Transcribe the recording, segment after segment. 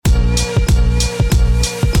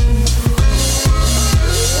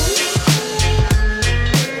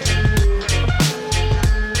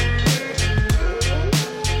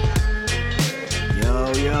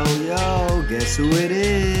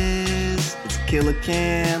Killer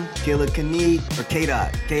Cam, Killer Kaneek, or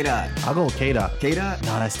K-Dot? K-Dot. I'll go with K-Dot. K-Dot?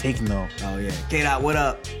 No, that's taken though. Oh, yeah. K-Dot, what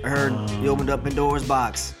up? I heard you opened up Pandora's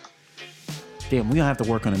box. Damn, we gonna have to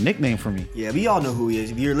work on a nickname for me. Yeah, we all know who he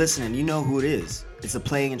is. If you're listening, you know who it is. It's the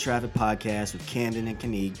Playing in Traffic podcast with Camden and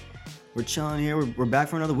Kaneek. We're chilling here. We're back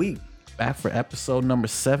for another week. Back for episode number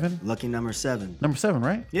 7. Lucky number 7. Number 7,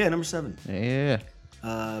 right? Yeah, number 7. Yeah.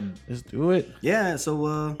 Let's do it. Yeah,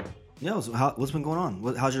 so, what's been going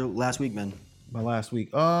on? How's your last week been? My last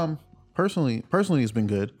week. Personally, it's been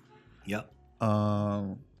good. Yep.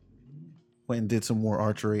 Went and did some more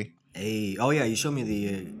archery. Hey, oh yeah, you showed me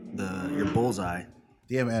your bullseye.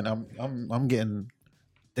 Yeah, man, I'm getting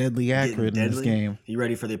deadly accurate in this game. You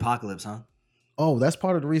ready for the apocalypse, huh? Oh, that's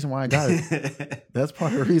part of the reason why I got it. That's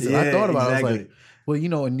part of the reason. I thought about it. I was like, well, you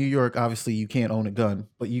know, in New York, obviously you can't own a gun,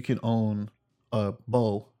 but you can own a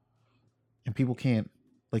bow, and people can't.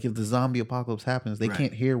 Like if the zombie apocalypse happens, they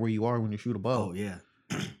can't hear where you are when you shoot a bow. Oh yeah,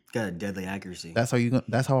 got a deadly accuracy. That's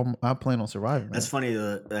how I plan on surviving. Man. That's funny.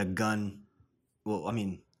 A gun. Well, I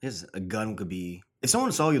mean, a gun could be. If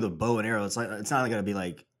someone saw you with a bow and arrow, it's not gonna be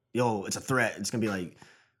like, yo, it's a threat. It's gonna be like,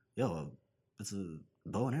 yo, it's a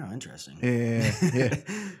bow and arrow. Interesting. Yeah.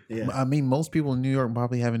 Yeah. I mean, most people in New York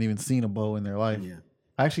probably haven't even seen a bow in their life. Yeah.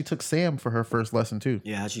 I actually took Sam for her first lesson too.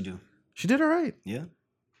 Yeah, how'd she do? She did all right. Yeah.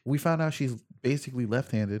 We found out she's basically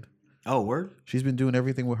left-handed. Oh, word? She's been doing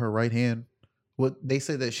everything with her right hand. What they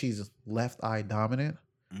say that she's left eye dominant.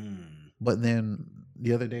 But then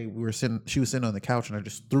the other day she was sitting on the couch and I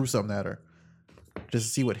just threw something at her just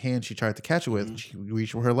to see what hand she tried to catch it with. She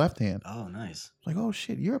reached with her left hand. Oh, nice. Like, oh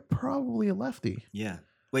shit, you're probably a lefty. Yeah.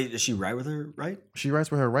 Wait, does she write with her right? She writes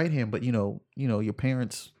with her right hand, but you know, your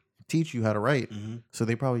parents teach you how to write. So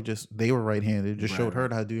they probably they were right-handed, just showed her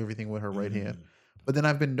how to do everything with her right hand. But then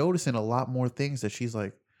I've been noticing a lot more things that she's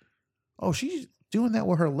like, oh, she's doing that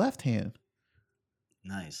with her left hand.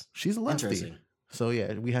 Nice. She's a lefty. Interesting. So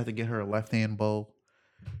yeah, we had to get her a left-hand bow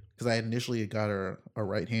because I initially got her a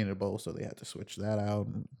right-handed bow, so they had to switch that out,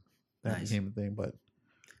 and that became a thing. But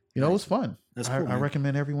it was fun. That's cool. I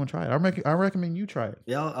recommend everyone try it. I recommend you try it.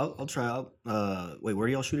 Yeah, I'll try out. Wait, where are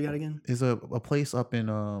y'all shooting at again? There's a place up in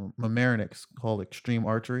Mamaroneck called Extreme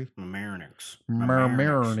Archery. Mamaroneck.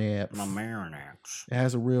 It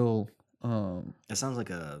has a real. It sounds like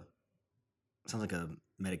a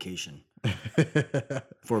medication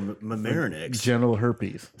for Mamaroneck. Genital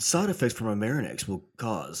herpes. Side effects from Mamaroneck will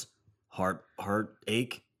cause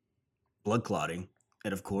heartache, blood clotting,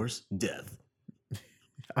 and of course, death.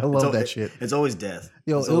 I love that shit. It's always death.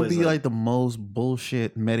 Yo, it'll be like the most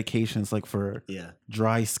bullshit medications, like for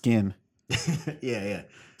dry skin. Yeah.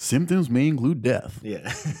 Symptoms may include death. Yeah.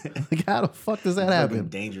 Like, how the fuck does that happen?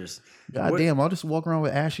 Dangerous. God damn, I'll just walk around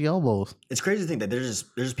with ashy elbows. It's crazy to think that there's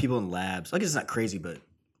just people in labs. I guess it's not crazy, but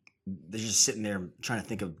they're just sitting there trying to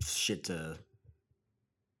think of shit to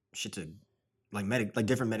like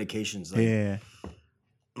different medications. Like, yeah.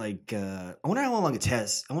 Like I wonder how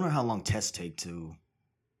long tests take to,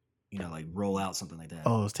 like roll out something like that.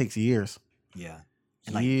 Oh, it takes years. Yeah.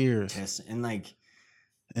 And years. Tests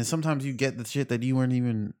and sometimes you get the shit that you weren't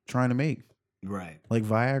even trying to make. Right. Like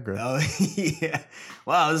Viagra. Oh yeah.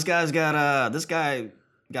 Wow, this guy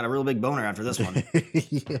got a real big boner after this one.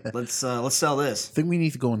 Yeah. Let's sell this. I think we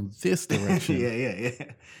need to go in this direction.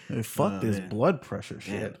 Yeah. Fuck this blood pressure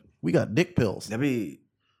shit. We got dick pills. That'd be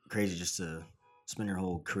crazy just to spend your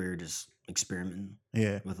whole career just experimenting.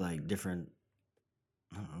 Yeah. With like different.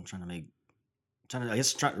 I don't know,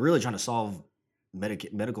 really trying to solve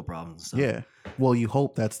medical problems and stuff. Yeah. Well, you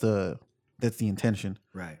hope that's the intention,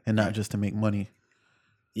 right? And not just to make money.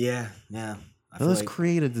 Yeah. Let's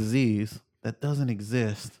create a disease that doesn't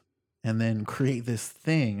exist, and then create this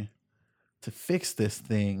thing to fix this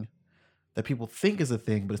thing that people think is a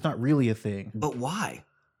thing, but it's not really a thing. But why?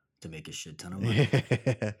 To make a shit ton of money.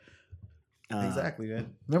 Yeah. Exactly,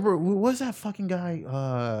 man. Remember, what was that fucking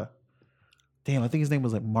guy? Damn, I think his name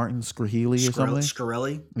was like Martin Shkreli or something.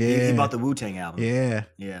 Shkreli? Yeah. He bought the Wu-Tang album. Yeah.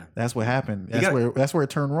 That's what happened. That's where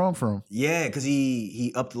it turned wrong from. Yeah, because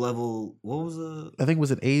he upped the level. What was the? I think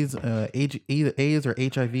was it AIDS, either AIDS or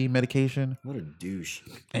HIV medication. What a douche.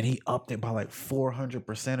 And he upped it by like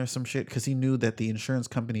 400% or some shit because he knew that the insurance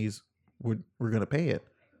companies were gonna pay it.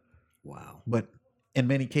 Wow. But in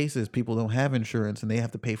many cases, people don't have insurance and they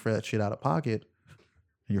have to pay for that shit out of pocket.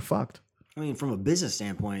 And you're fucked. I mean, from a business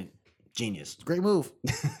standpoint, genius. Great move.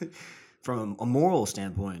 From a moral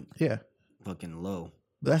standpoint, yeah, fucking low.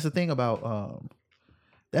 That's the thing about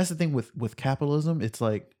that's the thing with capitalism. It's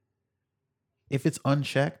like if it's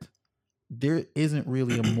unchecked, there isn't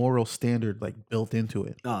really a moral standard like built into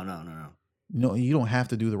it. Oh no. No, you don't have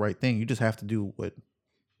to do the right thing. You just have to do what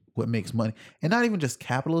what makes money, and not even just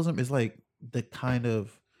capitalism. It's like the kind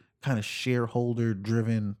of shareholder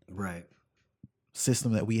driven Right.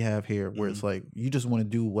 system that we have here, where it's like you just want to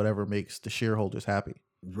do whatever makes the shareholders happy.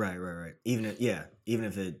 Right. Even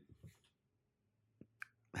if it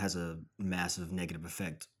has a massive negative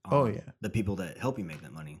effect on the people that help you make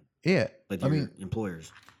that money. Yeah. Like your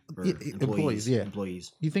employers or employees.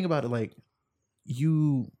 Employees. You think about it like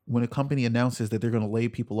when a company announces that they're going to lay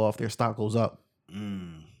people off, their stock goes up.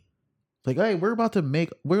 Like, hey, we're going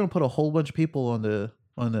to put a whole bunch of people on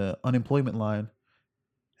the unemployment line,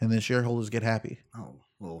 and then shareholders get happy. Oh,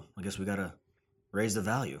 well, I guess we got to raise the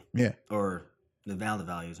value. Yeah. Or the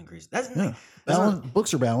value is increased.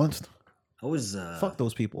 Books are balanced. Fuck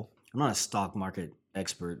those people. I'm not a stock market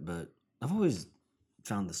expert, but I've always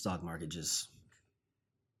found the stock market just,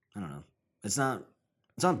 I don't know. It's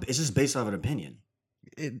just based off an opinion.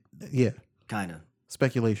 Yeah. Kind of.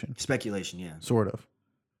 Speculation, yeah. Sort of.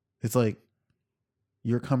 It's like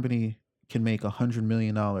your company can make $100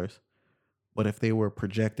 million, but if they were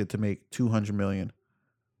projected to make $200 million,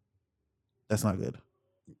 that's not good.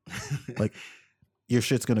 Like, your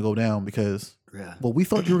shit's going to go down because, well, we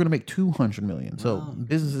thought you were going to make $200 million. So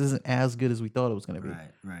business isn't as good as we thought it was going to be.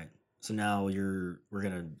 Right. So now we're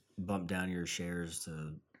going to bump down your shares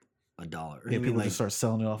to $1. Yeah, people just start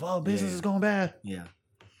selling it off. Oh, business is going bad. Yeah.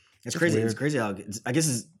 It's crazy. Weird. It's crazy how I guess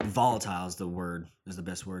it's volatile is the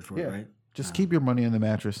best word for it, right? Just keep your money in the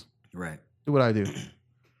mattress. Right. Do what I do.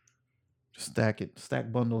 Just stack it.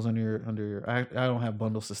 Stack bundles under your I don't have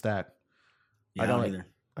bundles to stack. Yeah, I don't either.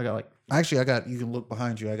 You can look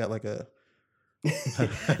behind you. I got like a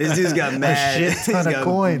this dude's got mad shit ton of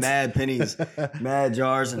coins, mad pennies, mad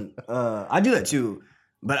jars, and I do that too.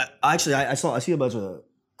 But I see a bunch of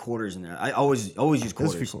quarters in there. I always use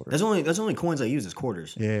quarters. That's only coins I use is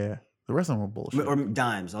quarters. Yeah, the rest of them are bullshit. Or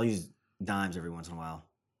dimes. I'll use dimes every once in a while.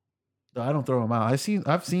 I don't throw them out.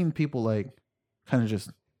 I've seen people like kind of just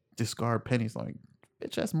discard pennies. Like,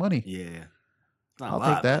 bitch, that's money. Yeah, I'll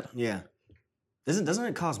take that. Yeah. Doesn't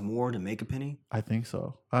it cost more to make a penny? I think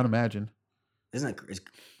so. I'd imagine.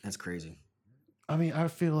 That's crazy. I mean, I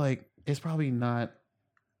feel like it's probably not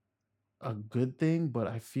a good thing, but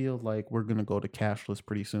I feel like we're gonna go to cashless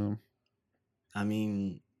pretty soon. I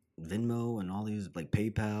mean, Venmo and all these like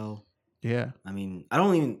PayPal. Yeah. I mean, I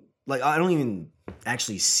don't even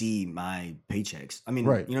actually see my paychecks. I mean,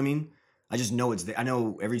 right. You know what I mean? I just know it's there. I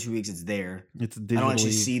know every 2 weeks it's there. It's digitally. I don't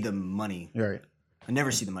actually see the money. Right. I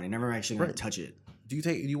never see the money. Never actually gonna touch it. Do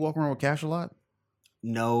you walk around with cash a lot?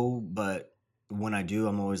 No, but when I do,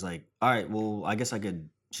 I'm always like, all right, well, I guess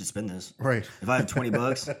should spend this. Right. If I have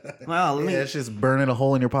 $20, well, it's just burning a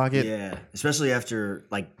hole in your pocket. Yeah. Especially after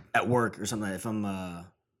like at work or something. If I'm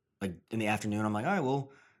like in the afternoon, I'm like, all right, well,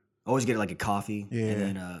 I always get like a coffee and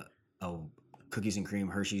then cookies and cream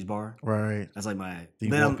Hershey's bar. Right. That's like my. You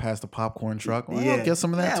walk past the popcorn truck. Well, I'll get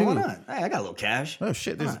some of that too. Why not? Hey, I got a little cash. Oh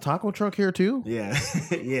shit! There's a taco truck here too. Yeah.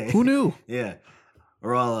 Yeah. Who knew? Yeah.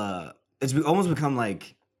 Or it's almost become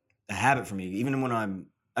like a habit for me. Even when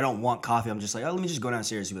I don't want coffee, I'm just like, oh, let me just go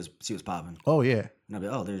downstairs and see what's popping. Oh yeah. And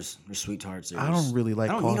I'll be there's sweet tarts. I don't really like.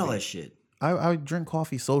 I don't coffee. need all that shit. I drink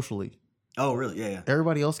coffee socially. Oh really? Yeah.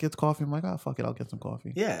 Everybody else gets coffee. I'm like, oh fuck it, I'll get some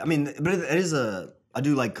coffee. Yeah, I mean, but it is I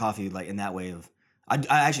do like coffee like in that way of. I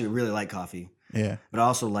actually really like coffee. Yeah. But I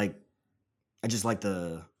also I just like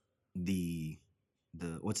the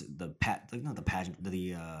what's it, not the pageant,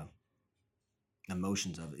 the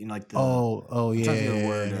emotions of it. You know, like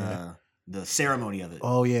the the ceremony of it.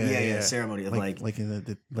 Oh yeah. Ceremony of like in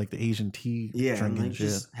the Asian tea drinking like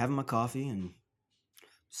just having my coffee and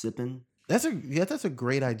sipping. That's a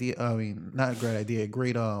great idea. I mean, not a great idea, a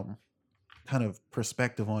great kind of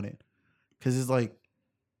perspective on it. Cuz it's like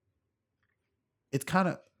it's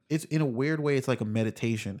in a weird way, it's like a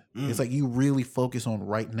meditation. It's like you really focus on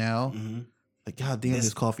right now. Mm-hmm. Like, God damn,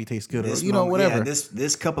 this coffee tastes good. Or, whatever. Yeah,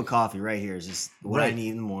 this cup of coffee right here is just what I need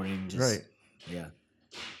in the morning. Just, yeah.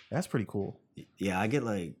 That's pretty cool. Yeah, I get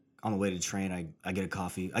like on the way to the train, I get a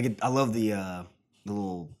coffee. I love the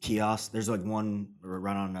little kiosk. There's like one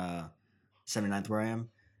right on 79th where I am.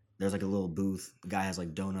 There's like a little booth. The guy has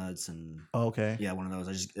like donuts and okay. Yeah, one of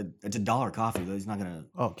those. It's $1 coffee though. He's not gonna.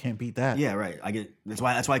 Oh, can't beat that. Yeah, right. That's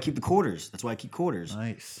why I keep the quarters. That's why I keep quarters.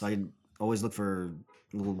 Nice. So I always look for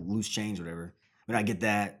a little loose change, or whatever. But I get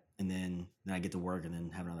that, and then I get to work, and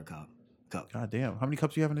then have another cup. God damn! How many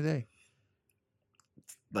cups do you have in a day?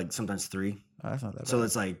 Like sometimes 3. Oh, that's not that bad. So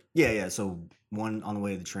it's like yeah. So one on the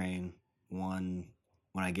way to the train, one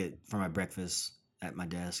when I get for my breakfast at my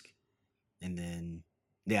desk, and then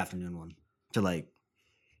the afternoon one to like.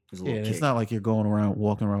 It's not like you're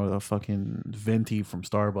walking around with a fucking venti from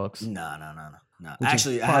Starbucks. No. No, which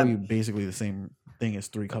actually, is probably basically the same thing as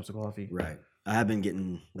 3 cups of coffee. Right. I have been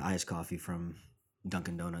getting the iced coffee from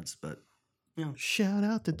Dunkin' Donuts, but you know. Shout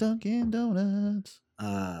out to Dunkin' Donuts.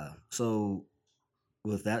 So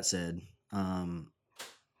with that said,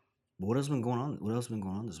 what else been going on? What else been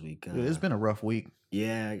going on this week? It's been a rough week.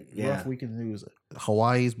 Yeah. Rough week in the news.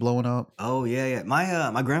 Hawaii's blowing up. Oh yeah.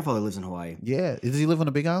 My grandfather lives in Hawaii. Yeah. Does he live on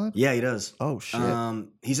a big island? Yeah, he does. Oh shit.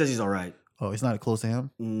 He says he's all right. Oh, it's not close to him?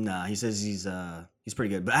 Nah, he says he's pretty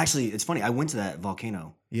good. But actually, it's funny. I went to that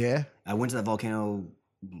volcano. Yeah. I went to that volcano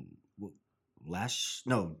 2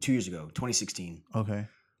 years ago, 2016. Okay.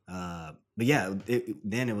 But yeah,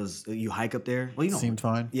 then it was you hike up there. Well, seemed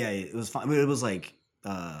fine. Yeah, it was fine. I mean, it was like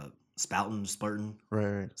spouting, splurting,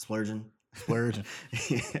 right, splurging. Yeah.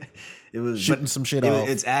 It was shooting some shit off.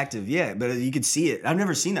 It's active, yeah, but you could see it. I've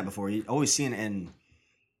never seen that before. You always see it in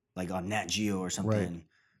like on Nat Geo or something.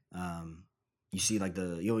 Right. You see like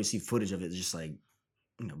you always see footage of it just like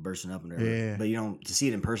bursting up and whatever. Yeah. But to see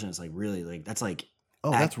it in person, it's like really like that's like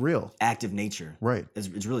that's real active nature. Right.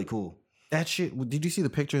 It's really cool. That shit. Did you see the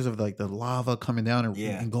pictures of like the lava coming down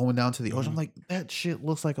and going down to the ocean? I'm like, that shit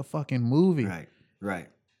looks like a fucking movie. Right.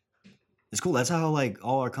 It's cool. That's how like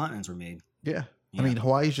all our continents were made. Yeah. I mean,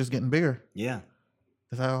 Hawaii's just getting bigger. Yeah.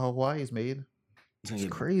 That's how Hawaii's made. It's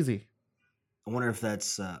crazy. I wonder if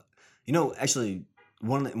that's actually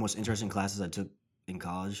one of the most interesting classes I took in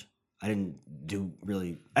college. I ended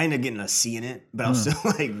up getting a C in it, but I was still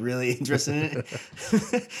like really interested in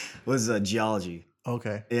it. Was geology.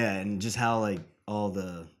 Okay. Yeah, and just how like all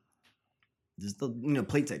the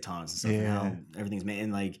plate tectonics and stuff, and how everything's made,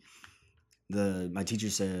 and like my teacher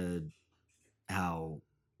said how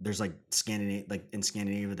there's like in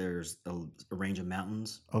Scandinavia there's a range of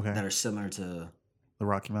mountains that are similar to the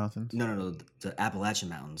Rocky Mountains. No, the Appalachian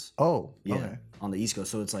Mountains. Oh, yeah, okay. On the East Coast.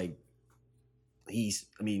 So it's like east.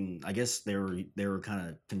 I mean, I guess they were kind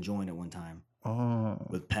of conjoined at one time. Oh,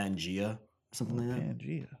 with Pangea, something like that.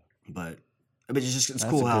 Pangea, but it's That's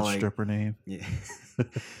cool a how good like stripper name. Yeah.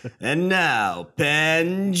 And now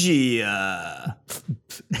Pangea.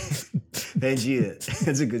 Pangea.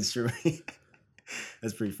 That's a good story.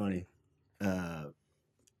 That's pretty funny. Yeah,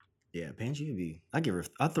 Pangea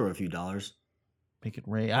I'll throw a few dollars. Make it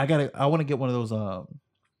rain. I want to get one of those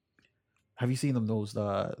have you seen them, those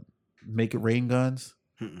make it rain guns?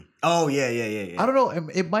 Oh yeah. I don't know.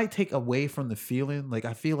 It might take away from the feeling. Like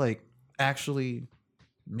I feel like actually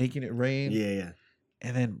making it rain. Yeah.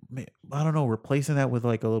 And then I don't know, replacing that with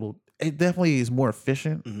like a little. It definitely is more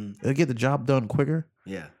efficient. It'll get the job done quicker.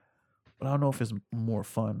 Yeah. But I don't know if it's more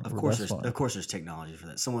fun. Of course, there's technology for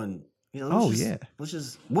that. Someone, let's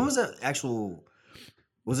just. What was that actual?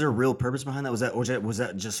 Was there a real purpose behind that? Was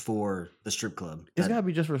that just for the strip club? It's got to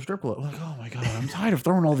be just for a strip club. Like, oh my god, I'm tired of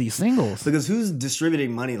throwing all these singles. Because who's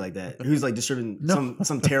distributing money like that? Who's like distributing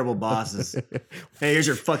some terrible bosses? Hey, here's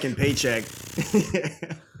your fucking paycheck.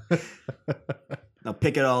 Now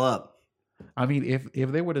pick it all up. I mean,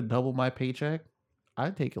 if they were to double my paycheck,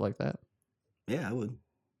 I'd take it like that. Yeah, I would.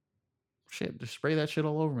 Shit, just spray that shit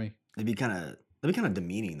all over me. That'd be kind of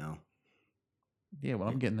demeaning though. Yeah, well,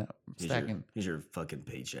 I'm getting that stacking. Here's your fucking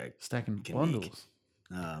paycheck. Stacking bundles.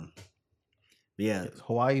 Yeah,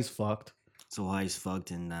 Hawaii's fucked. So Hawaii's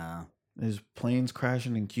fucked, and there's planes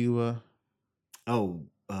crashing in Cuba.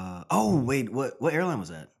 Wait, what airline was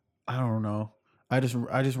that? I don't know. I just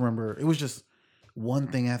remember it was just one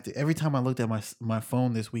thing after. Every time I looked at my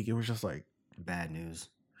phone this week, it was just like bad news.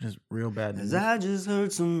 Just real bad news. 'Cause I just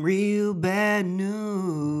heard some real bad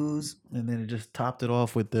news. And then it just topped it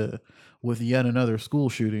off with yet another school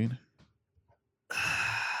shooting.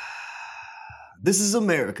 This is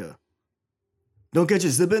America. Don't get you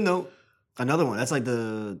zipping, though. Another one. That's like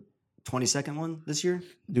the 22nd one this year.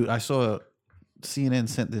 Dude, I saw CNN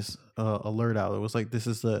sent this alert out. It was like, this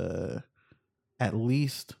is the at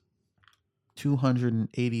least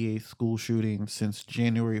 288th school shooting since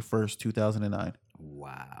January 1st, 2009.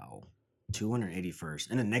 Wow.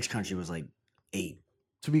 281st. And the next country was like 8.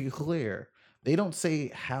 To be clear, they don't say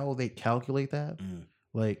how they calculate that.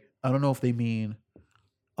 Like, I don't know if they mean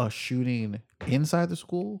a shooting inside the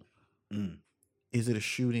school. Is it a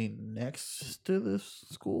shooting next to the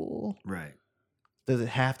school? Right. Does it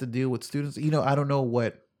have to deal with students? I don't know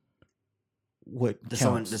what does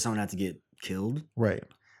someone have to get killed? Right.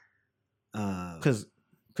 Because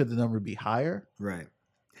could the number be higher? Right.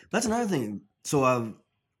 That's another thing. So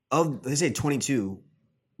they say 22,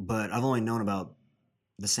 but I've only known about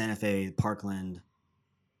the Santa Fe, Parkland.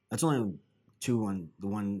 That's only the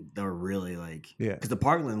one that were really like, because the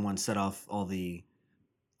Parkland one set off all the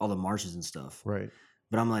marches and stuff. Right.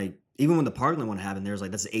 But I'm like, Even when the Parkland one happened, there was like,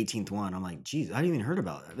 that's the 18th one. I'm like, geez, I didn't even heard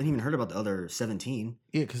about it. I didn't even heard about the other 17.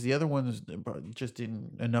 Yeah, because the other ones just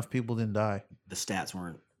enough people didn't die. The stats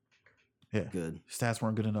weren't good. Stats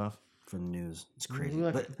weren't good enough for the news. It's crazy.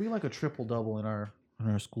 We like a triple double in our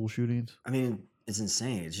school shootings. I mean, it's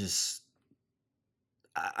insane. It's just,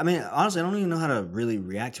 I mean, honestly, I don't even know how to really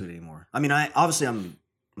react to it anymore. I mean,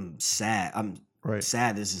 I'm sad. I'm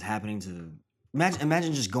sad this is happening to.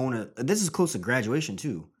 Imagine just going to. This is close to graduation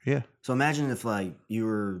too. Yeah. So imagine if like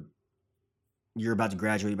you're about to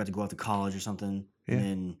graduate, you're about to go out to college or something. Yeah. And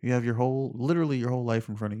then you have literally your whole life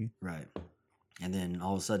in front of you. Right. And then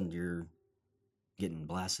all of a sudden you're getting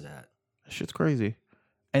blasted at. That shit's crazy.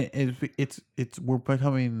 And it's we're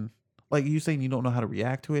becoming, like you saying, you don't know how to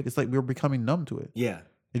react to it. It's like we're becoming numb to it. Yeah.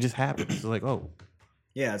 It just happens. It's like, oh.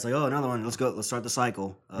 Yeah, it's like, oh, another one. Let's go. Let's start the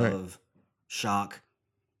cycle of shock.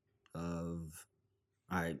 Of,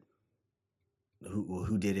 all right,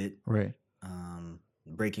 who did it? Right.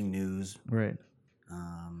 Breaking news. Right.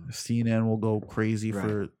 CNN will go crazy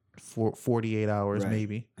for 48 hours,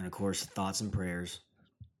 maybe. And of course, thoughts and prayers.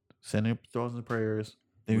 Sending thoughts and prayers.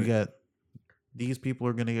 Then we got these people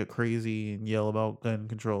are gonna get crazy and yell about gun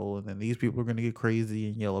control, and then these people are gonna get crazy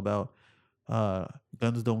and yell about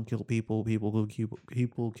guns don't kill people. People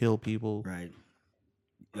kill people. Right.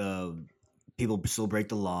 People still break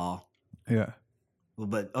the law. Yeah. Well,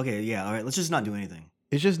 but okay, yeah, all right. Let's just not do anything.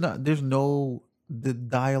 It's just not. The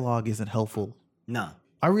dialogue isn't helpful. No.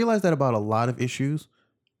 I realize that about a lot of issues.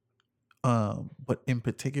 But in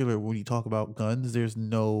particular, when you talk about guns,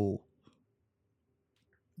 the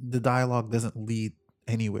dialogue doesn't lead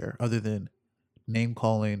anywhere other than name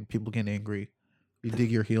calling, people getting angry. You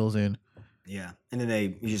dig your heels in. Yeah. And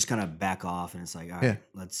then you just kind of back off, and it's like, all right,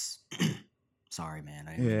 let's. Sorry, man.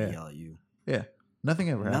 I didn't yell at you. Yeah. Nothing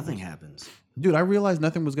ever happens. Nothing happens. Dude, I realized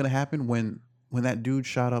nothing was going to happen when that dude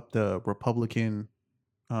shot up the Republican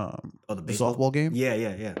the softball game.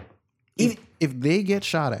 Yeah. If they get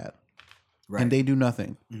shot at and they do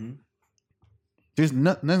nothing, there's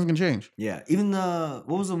nothing's going to change. Yeah. Even what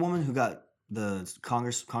was the woman who got the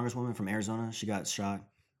congresswoman from Arizona? She got shot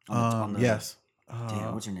on the yes.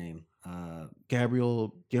 Damn, what's her name?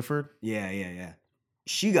 Gabrielle Gifford. Yeah.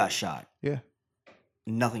 She got shot. Yeah.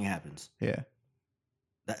 Nothing happens. Yeah.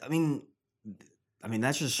 I mean,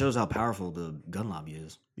 that just shows how powerful the gun lobby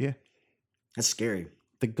is. Yeah. That's scary.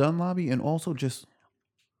 The gun lobby, and also just,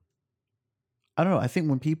 I don't know. I think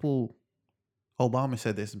when Obama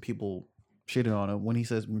said this and people shitted on him, when he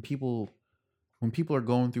says when people are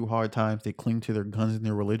going through hard times, they cling to their guns and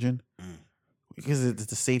their religion because it's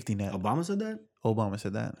the safety net. Obama said that? Obama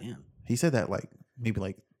said that. Yeah. He said that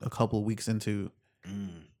maybe a couple of weeks into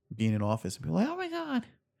being in office. And people were like, oh my God,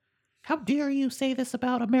 how dare you say this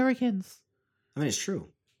about Americans? I mean, it's true.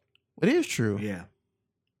 It is true. Yeah.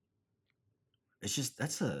 It's just,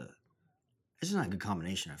 it's just not a good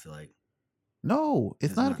combination, I feel like. No,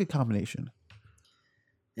 it's not a good combination.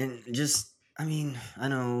 And just, I mean, I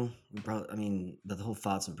know, the whole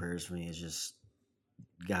thoughts and prayers for me is just,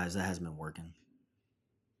 guys, that hasn't been working.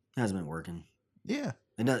 It hasn't been working. Yeah.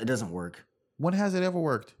 It doesn't work. When has it ever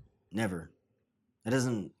worked? Never. It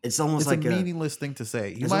doesn't, it's almost like a meaningless thing to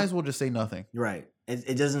say. You might as well just say nothing. Right.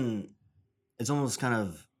 It doesn't, it's almost kind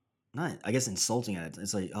of, not, I guess, insulting at it.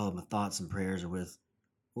 It's like, oh, my thoughts and prayers are with,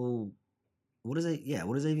 well, what does that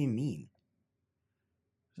even mean?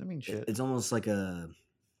 Does that mean shit? It's almost like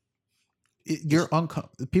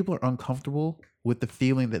people are uncomfortable with the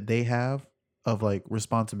feeling that they have of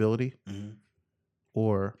responsibility,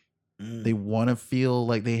 or they want to feel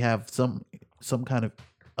like they have some kind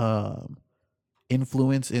of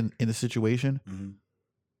influence in the situation,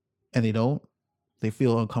 and they don't. They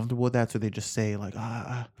feel uncomfortable with that, so they just say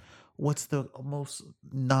what's the most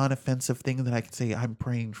non-offensive thing that I can say? I'm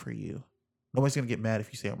praying for you. Nobody's gonna get mad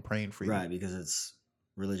if you say I'm praying for you, right? Because it's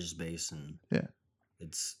religious based and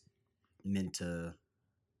it's meant to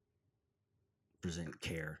present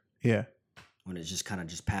care. Yeah, when it's just kind of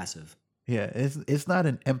just passive. Yeah, it's not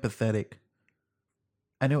an empathetic.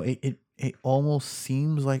 I know it almost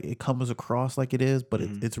seems like it comes across like it is, but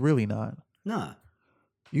it's really not. Nah.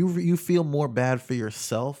 You feel more bad for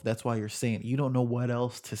yourself. That's why you're saying it. You don't know what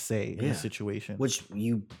else to say in a situation. Which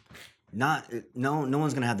no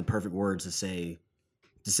one's gonna have the perfect words to say.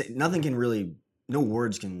 Nothing can really, no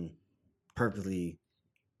words can perfectly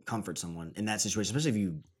comfort someone in that situation, especially if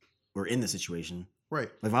you were in the situation. Right.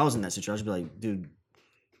 Like if I was in that situation, I'd be like, dude,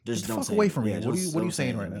 just don't say away from me. Yeah, what are you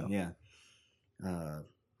saying right now? Yeah.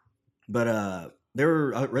 I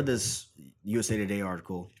read this USA Today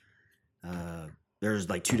article. There's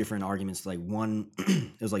two different arguments. One,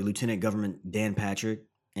 it was Lieutenant Government Dan Patrick,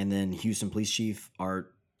 and then Houston Police Chief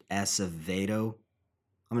Art Acevedo.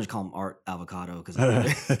 I'm just call him Art Avocado because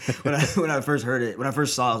when I first heard it, when I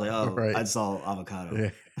first saw it, I was like, oh, Right. I saw avocado.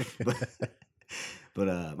 Yeah.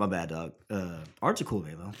 but my bad, dog. Art's a cool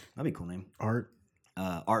name though. That'd be a cool name. Art.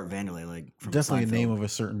 Art Vanderlei, like from Definitely Seinfeld. a name of a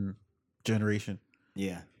certain generation.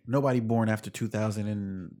 Yeah. Nobody born after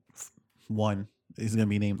 2001 is gonna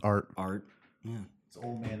be named Art. Art. Yeah. It's an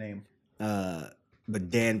old man name. But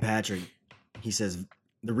Dan Patrick, he says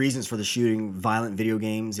the reasons for the shooting: violent video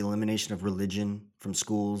games, the elimination of religion from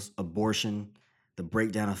schools, abortion, the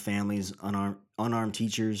breakdown of families, unarmed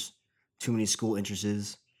teachers, too many school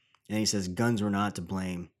entrances. And he says guns were not to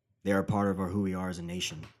blame. They are part of who we are as a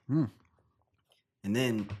nation. And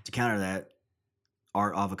then to counter that,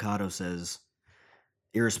 Art Avocado says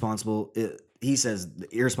irresponsible. He says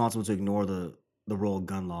irresponsible to ignore the role of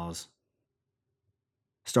gun laws.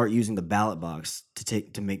 Start using the ballot box to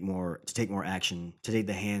take more action, to take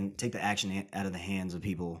the action out of the hands of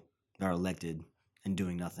people that are elected and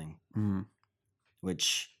doing nothing.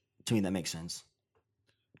 Which to me that makes sense.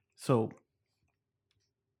 So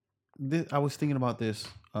I was thinking about this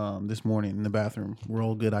this morning in the bathroom, where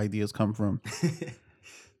all good ideas come from,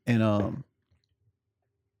 and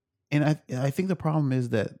I think the problem is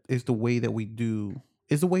the way that the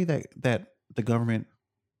way that the government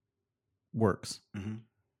works. Mm-hmm.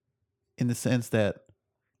 In the sense that,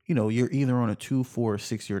 you're either on a 2, 4, or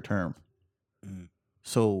 6-year term.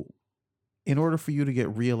 So in order for you to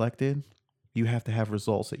get reelected, you have to have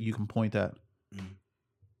results that you can point at.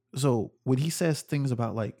 So when he says things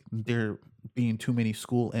about like there being too many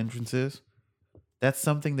school entrances, that's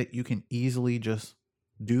something that you can easily just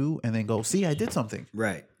do and then go, see, I did something.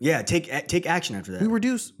 Right. Yeah. Take action after that. We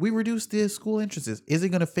reduce the school entrances. Is it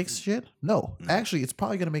going to fix shit? No. Actually, it's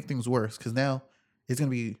probably going to make things worse, because now it's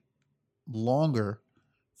going to be longer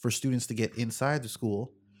for students to get inside the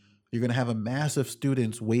school. You're going to have a mass of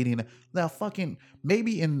students waiting. Now, fucking,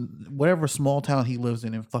 maybe in whatever small town he lives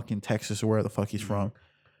in fucking Texas or where the fuck he's from,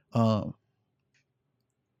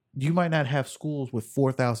 you might not have schools with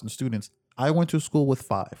 4,000 students. I went to a school with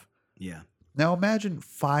 5. Yeah. Now imagine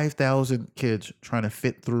 5,000 kids trying to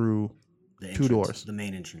fit through The 2 doors. The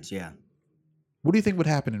main entrance. Yeah. What do you think would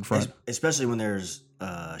happen in front? Especially when there's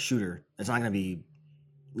a shooter. It's not going to be,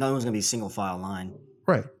 no one's going to be single file line.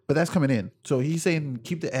 Right. But that's coming in. So he's saying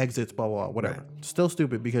keep the exits, blah, blah, blah, whatever. Right. Still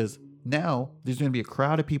stupid, because now there's going to be a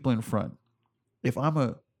crowd of people in front. If I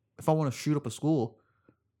want to shoot up a school,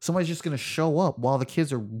 somebody's just going to show up while the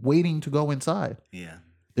kids are waiting to go inside. Yeah.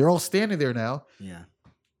 They're all standing there now. Yeah.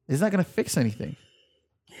 It's not going to fix anything.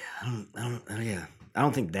 Yeah. I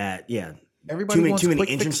don't think that. Yeah. Everybody wants too many quick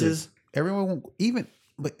entrances. Fixes. Everyone won't,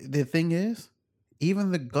 but the thing is,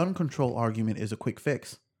 even the gun control argument is a quick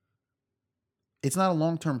fix. It's not a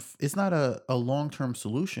long-term. It's not a long-term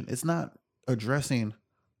solution. It's not addressing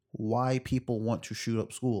why people want to shoot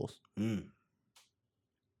up schools.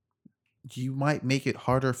 You might make it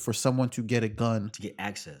harder for someone to get a gun To get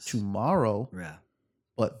access. tomorrow. Yeah.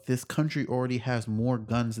 But this country already has more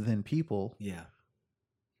guns than people. Yeah.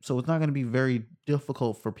 So it's not going to be very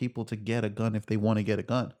difficult for people to get a gun if they want to get a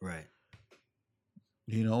gun. Right.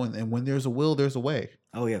 And when there's a will, there's a way.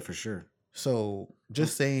 Oh yeah, for sure. So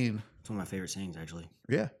just saying, It's one of my favorite sayings, actually.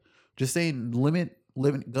 yeah, just saying limit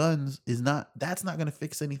guns that's not going to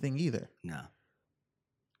fix anything either. No.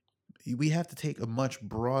 We have to take a much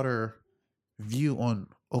broader view on,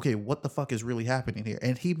 okay, what the fuck is really happening here?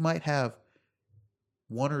 And he might have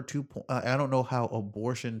 1 or 2 points. I don't know how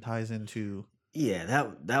abortion ties into. Yeah,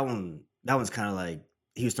 that one's kind of like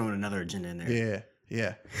he was throwing another agenda in there. Yeah.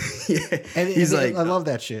 Yeah. And He's like, I love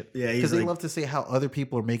that shit. Yeah, because he's they like, love to say how other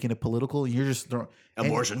people are making it political, and you're just throwing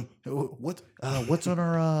abortion. What's on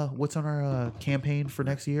our campaign for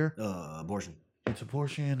next year? Abortion. It's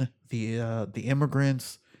abortion. The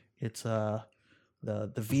immigrants. It's the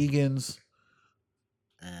vegans.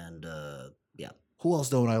 And yeah. Who else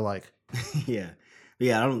don't I like? Yeah.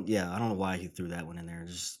 I don't know why he threw that one in there.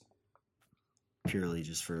 Just purely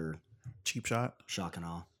just for Cheap shot. shock and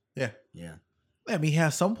awe. Yeah. Yeah. I mean, he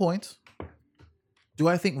has some points. Do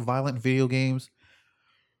I think violent video games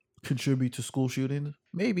contribute to school shootings?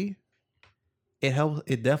 Maybe. It helps.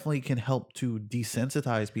 It definitely can help to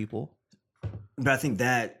desensitize people. But I think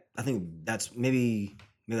that's maybe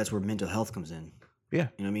that's where mental health comes in. Yeah.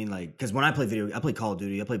 You know what I mean? Like, because when I play Call of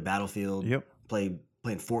Duty, I play Battlefield. Yep. Playing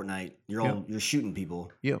Fortnite. You're shooting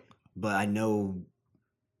people. Yep. But I know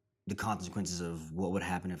the consequences of what would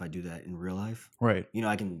happen if I do that in real life. Right.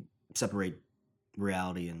 I can separate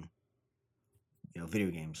reality and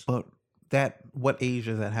video games. But what age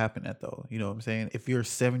does that happen at, though? You know what I'm saying? If you're a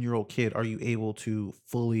 7-year-old kid, are you able to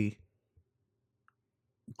fully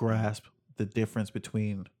grasp the difference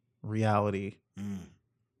between reality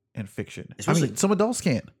and fiction. Especially, I mean, some adults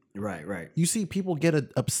can't. Right. You see people get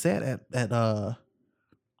upset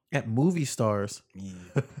at movie stars.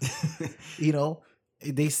 Yeah. You know,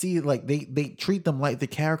 they see like they treat them like the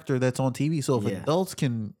character that's on TV. So if adults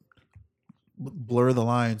can blur the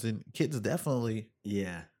lines, and kids definitely.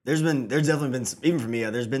 Yeah, there's definitely been some, even for me.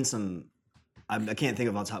 There's been some. I can't think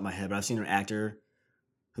of off the top of my head, but I've seen an actor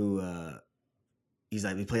who he's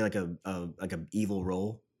like, he play like a evil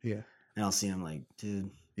role. Yeah, and I'll see him like,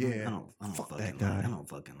 dude. Yeah, I don't fuck fucking that guy. I don't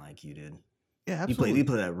fucking like you, dude. Yeah, absolutely. You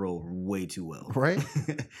play that role way too well, right?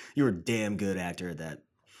 You're a damn good actor at that.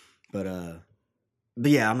 But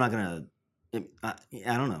yeah, I'm not gonna. I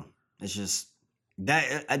don't know. It's just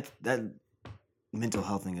that mental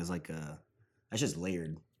health thing is like that's just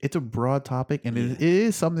layered. It's a broad topic, and it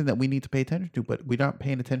is something that we need to pay attention to, but we're not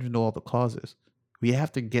paying attention to all the causes. We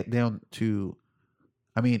have to get down to,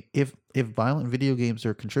 I mean, if violent video games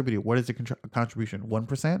are contributing, what is the contribution?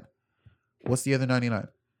 1%? What's the other 99?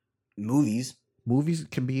 Movies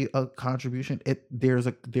can be a contribution. There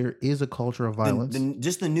is a culture of violence.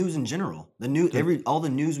 Just the news in general. All the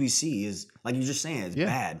news we see is, like you're just saying, it's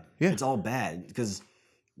bad. Yeah. It's all bad because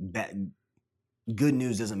good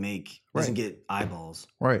news doesn't get eyeballs.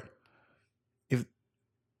 Right.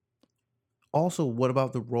 Also, what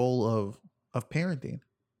about the role of parenting?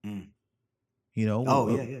 You know?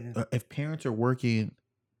 Yeah. If parents are working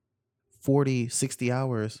 40, 60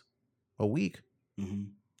 hours a week. Mm-hmm.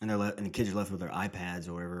 And the kids are left with their iPads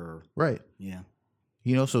or whatever. Right. Yeah.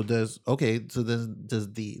 You know, so does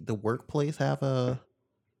the workplace have a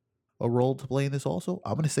role to play in this also?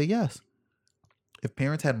 I'm going to say yes. If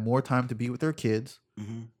parents had more time to be with their kids,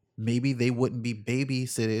 maybe they wouldn't be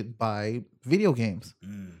babysitted by video games.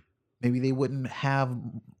 Maybe they wouldn't have.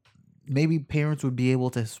 Maybe parents would be able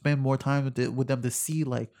to spend more time with them to see,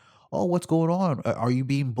 like, oh, what's going on? Are you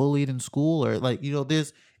being bullied in school? Or like, you know,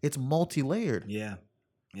 it's multi-layered. Yeah.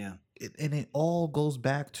 And it all goes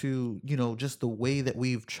back to, you know, just the way that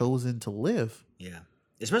we've chosen to live. Yeah.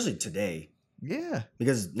 Especially today. Yeah.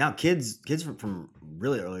 Because now kids from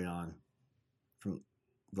really early on, from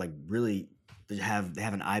like really, they have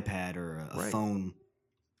an iPad or a phone.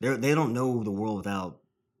 They don't know the world without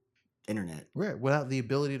internet. Right. Without the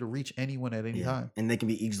ability to reach anyone at any time. And they can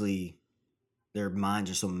be easily, their minds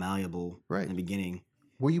are so malleable in the beginning.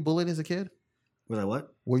 Were you bullied as a kid? Was I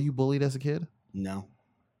what? Were you bullied as a kid? No.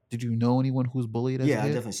 Did you know anyone who's bullied as a kid? Yeah, I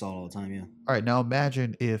definitely saw it all the time, yeah. All right, now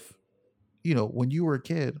imagine if, you know, when you were a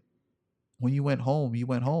kid, when you went home, you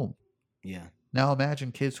went home. Yeah. Now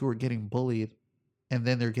imagine kids who are getting bullied and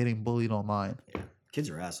then they're getting bullied online. Yeah. Kids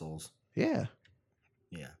are assholes. Yeah.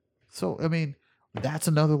 Yeah. So, I mean, that's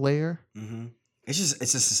another layer. Mm-hmm. It's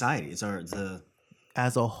a society. It's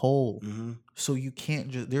as a whole. Mm-hmm. So you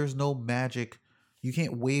can't there's no magic. You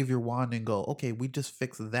can't wave your wand and go, okay, we just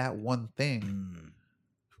fixed that one thing.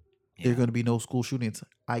 Yeah. There are going to be no school shootings.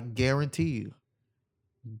 I guarantee you,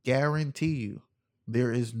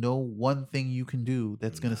 there is no one thing you can do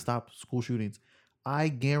that's going to stop school shootings. I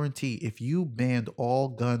guarantee if you banned all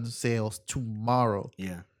gun sales tomorrow,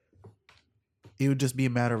 it would just be a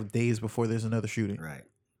matter of days before there's another shooting. Right.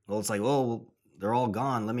 Well, it's like, well, they're all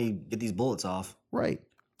gone. Let me get these bullets off. Right.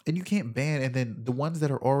 And you can't ban, and then the ones that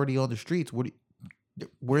are already on the streets, where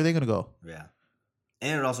are they going to go? Yeah.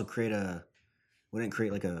 And it would also wouldn't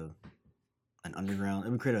create like an underground, it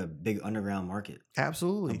would create a big underground market.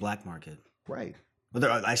 Absolutely. A black market. Right. Well,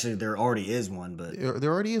 there already is one, but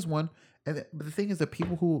there already is one. But the thing is that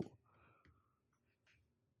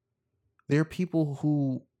there are people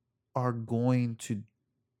who are going to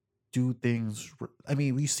do things. I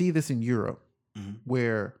mean, we see this in Europe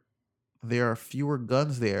where there are fewer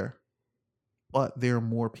guns there, but there are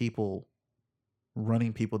more people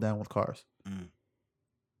running people down with cars.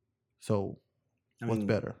 So what's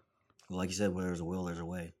better? Well, like you said, where there's a will, there's a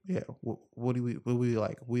way. Yeah. What do we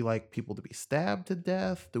like? We like people to be stabbed to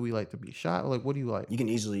death? Do we like to be shot? Like, what do you like? You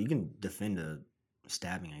can defend a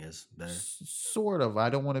stabbing, I guess, better. Sort of. I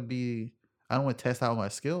don't want to test out my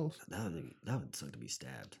skills. That would suck to be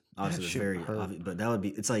stabbed. Obviously, it's very obvious, but that would be.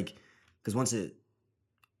 It's like, because once it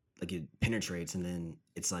penetrates, and then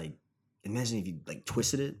it's like, imagine if you like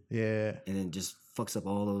twisted it, and then just fucks up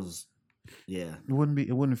all those. Yeah, it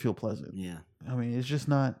wouldn't feel pleasant. Yeah, I mean, it's just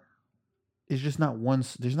not one.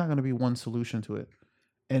 There's not going to be one solution to it,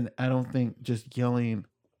 and I don't think just yelling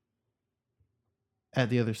at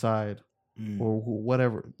the other side or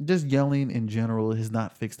whatever, just yelling in general has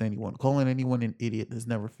not fixed anyone. Calling anyone an idiot has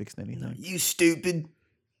never fixed anything. You stupid.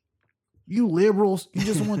 You liberals, you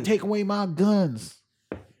just want to take away my guns.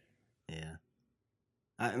 Yeah.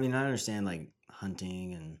 I mean, I understand like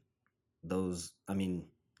hunting and those. I mean,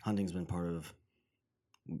 hunting's been part of.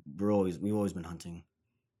 We've always been hunting,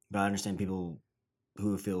 but I understand people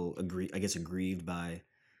who feel aggrieved by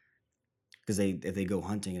because if they go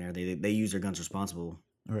hunting and they use their guns responsibly.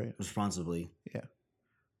 Yeah.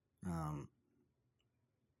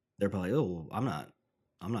 They're probably, oh, I'm not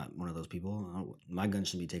one of those people. My gun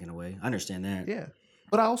shouldn't be taken away. I understand that. Yeah.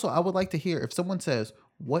 But I would like to hear if someone says,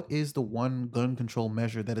 what is the one gun control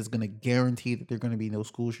measure that is going to guarantee that there are going to be no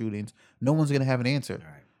school shootings? No one's going to have an answer.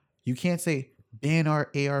 All right. You can't say ban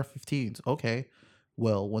our AR-15s. Okay.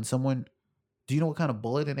 Well, do you know what kind of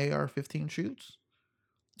bullet an AR-15 shoots?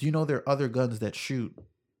 Do you know there are other guns that shoot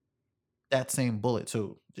that same bullet?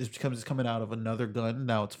 So just because it's coming out of another gun,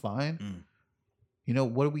 now it's fine. You know,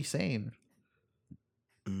 what are we saying?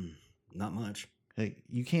 Not much. Like,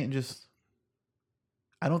 you can't just.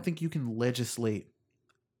 I don't think you can legislate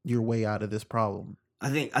your way out of this problem. I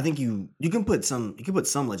think you can put some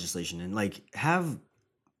legislation in. Like, have.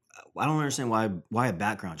 I don't understand why a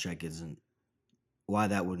background check isn't. Why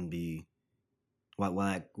that wouldn't be.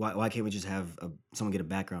 Why can't we just have someone get a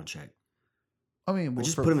background check? I mean,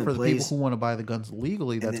 just for put them in the place. people who want to buy the guns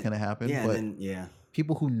legally, that's going to happen. Yeah, but and then,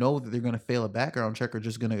 people who know that they're going to fail a background check are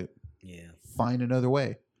just going to find another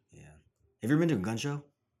way. Yeah. Have you ever been to a gun show?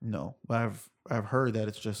 No, but I've heard that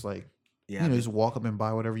it's just like yeah, just walk up and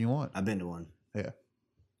buy whatever you want. I've been to one. Yeah.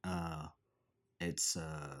 It's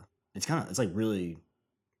like really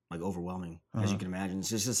like overwhelming as you can imagine. It's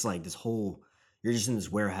just like this whole you're just in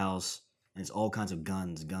this warehouse and it's all kinds of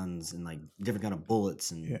guns and like different kind of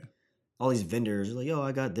bullets and all these vendors are like, yo,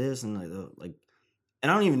 I got this and like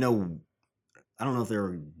and I don't know if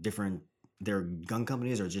they're gun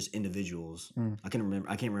companies or just individuals. I can't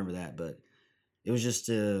remember that, but it was just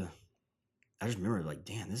I just remember like,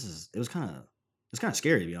 damn, it was kind of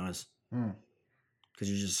scary, to be honest. Because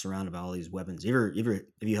you're just surrounded by all these weapons. Have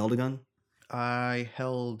you held a gun? I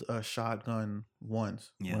held a shotgun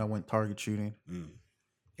once when I went target shooting.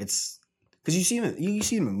 It's because you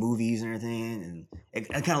see them in movies and everything, and it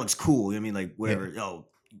kind of looks cool. You know what I mean? Like whatever. Oh,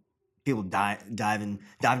 people dive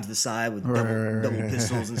into the side with double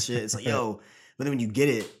pistols and shit. It's like, yo, but then when you get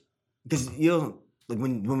it, because like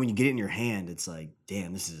when you get it in your hand, it's like,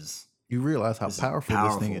 damn, this is. You realize how powerful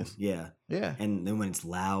this thing is. Yeah. Yeah. And then when it's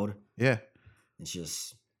loud. Yeah. It's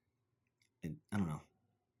just, I don't know.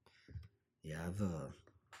 Yeah,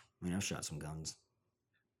 I've shot some guns.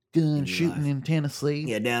 Gun shooting in Tennessee.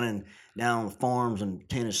 Yeah, down on the farms in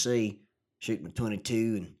Tennessee, shooting a 22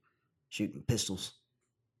 and shooting pistols.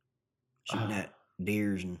 Shooting at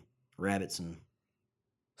deers and rabbits and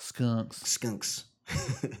skunks.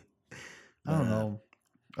 But, I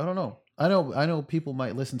don't know. I know people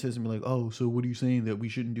might listen to this and be like, "Oh, so what are you saying, that we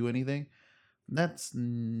shouldn't do anything?" That's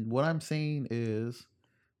what I'm saying is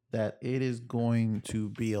that it is going to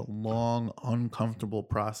be a long, uncomfortable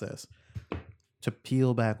process to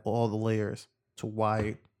peel back all the layers to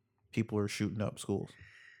why people are shooting up schools.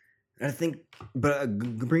 I think, but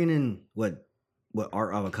bringing in what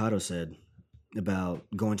Art Avocado said about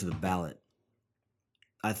going to the ballot,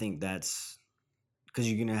 I think that's because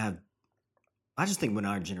you're gonna have. I just think when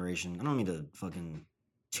our generation, I don't mean to fucking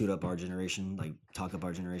toot up our generation, like talk up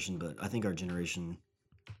our generation, but I think our generation,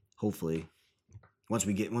 hopefully, once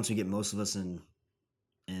we get most of us in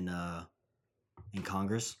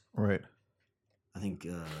Congress, right? I think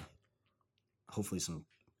hopefully some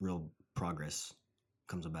real progress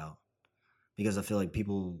comes about, because I feel like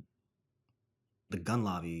the gun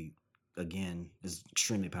lobby again is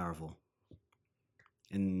extremely powerful,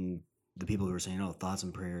 and the people who are saying, "Oh, thoughts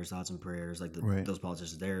and prayers," like those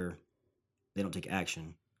politicians, they don't take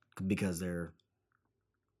action because they're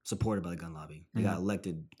supported by the gun lobby. They got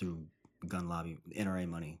elected through gun lobby, NRA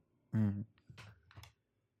money. Mm-hmm.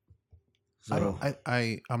 So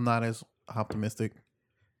I'm not as optimistic.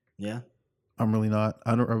 Yeah, I'm really not.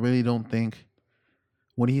 I really don't think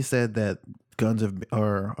when he said that guns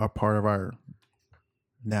are part of our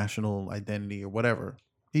national identity or whatever,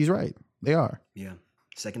 he's right. They are. Yeah.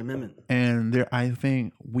 Second Amendment. And I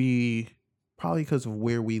think we probably, because of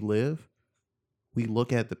where we live, we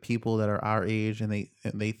look at the people that are our age and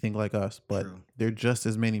they think like us, but True. There are just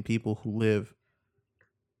as many people who live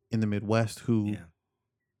in the Midwest who,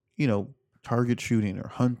 target shooting or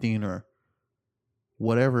hunting or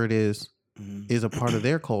whatever it is a part of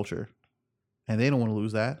their culture, and they don't want to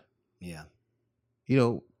lose that. Yeah.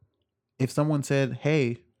 If someone said,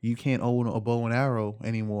 "Hey, you can't own a bow and arrow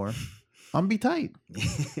anymore," I'm be tight.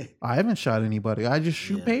 I haven't shot anybody. I just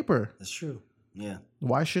shoot paper. That's true. Yeah.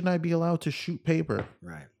 Why shouldn't I be allowed to shoot paper?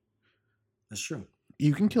 Right. That's true.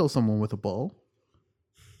 You can kill someone with a bow.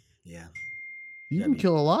 Yeah. You can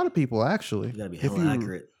kill a lot of people, actually. You gotta be hella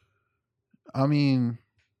accurate. I mean,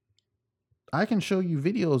 I can show you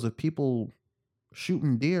videos of people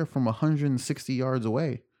shooting deer from 160 yards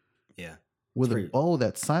away. Yeah. With a bow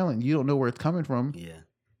that's silent. You don't know where it's coming from. Yeah.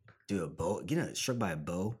 Dude, a bow, getting struck by a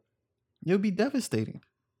bow. It would be devastating.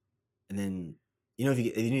 And then, if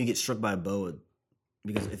you get struck by a bow,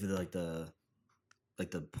 because if it's like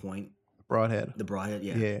the point. Broadhead. The broadhead,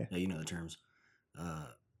 yeah. Yeah. You know the terms.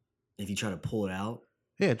 If you try to pull it out.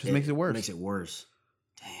 Yeah, it just makes it worse. It makes it worse.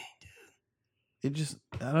 Dang, dude. It just,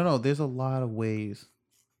 I don't know. There's a lot of ways.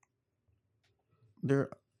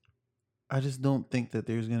 I just don't think that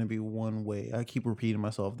there's going to be one way. I keep repeating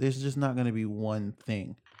myself. There's just not going to be one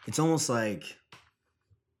thing. It's almost like,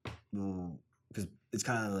 because it's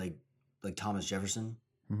kind of like Thomas Jefferson,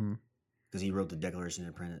 because he wrote the Declaration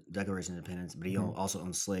of Independence, but he also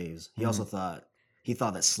owned slaves. He also thought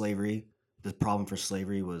that slavery, the problem for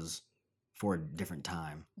slavery was for a different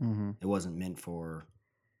time. It wasn't meant for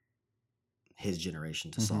his generation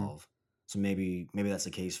to solve. So maybe that's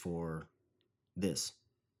the case for this.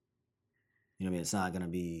 You know what I mean? It's not going to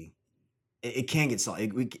be... It can get solved.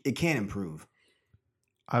 It can improve.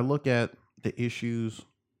 I look at the issues...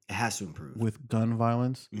 It has to improve. With gun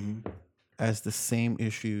violence as the same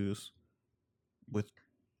issues with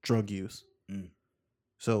drug use.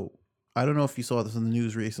 So, I don't know if you saw this in the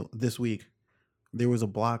news this week. There was a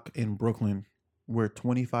block in Brooklyn where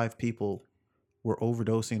 25 people were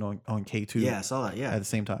overdosing on K2. Yeah, I saw that, yeah. At the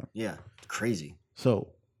same time. Yeah, crazy. So,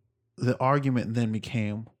 the argument then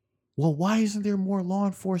became... Well, why isn't there more law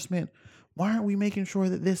enforcement? Why aren't we making sure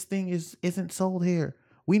that this thing isn't sold here?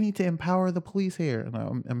 We need to empower the police here.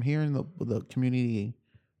 And I'm hearing the community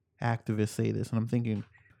activists say this, and I'm thinking,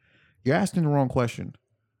 you're asking the wrong question.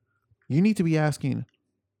 You need to be asking,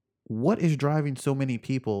 what is driving so many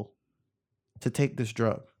people to take this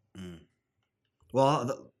drug?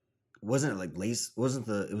 Well, wasn't it like lace?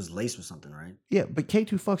 It was laced with something, right? Yeah, but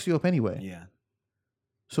K2 fucks you up anyway. Yeah.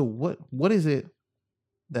 So what is it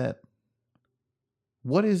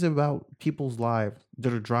what is it about people's lives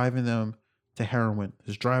that are driving them to heroin,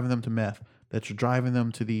 that's driving them to meth, that's driving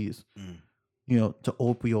them to these, to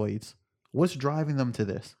opioids? What's driving them to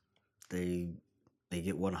this? They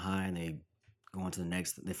get one high and they go on to the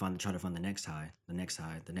next. They try to find the next high, the next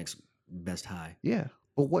best high. Yeah,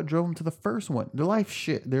 but what drove them to the first one? Their life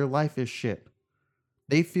is shit.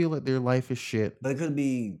 They feel that their life is shit. But there could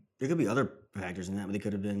be other factors in that. But they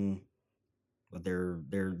could have been, but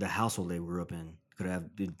the household they grew up in could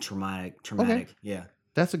have been traumatic. Okay. Yeah.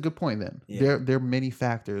 That's a good point then. Yeah. There are many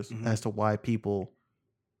factors as to why people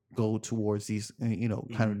go towards these,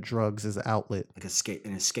 kind of drugs as an outlet. Like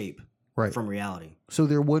an escape right. from reality. So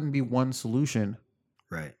there wouldn't be one solution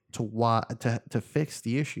right. to fix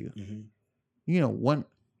the issue. One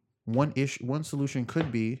solution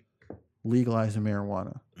could be legalizing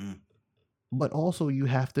marijuana. But also you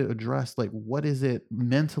have to address, like, what is it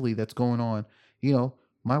mentally that's going on?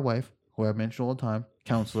 My wife, who I mention all the time,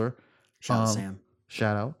 counselor. Shout out Sam.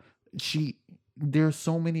 Shout out. There's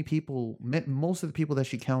so many people, most of the people that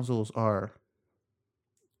she counsels are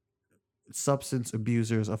substance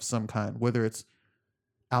abusers of some kind, whether it's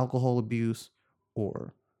alcohol abuse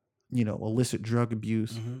or, illicit drug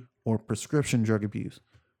abuse or prescription drug abuse.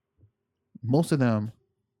 Most of them,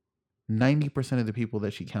 90% of the people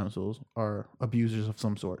that she counsels are abusers of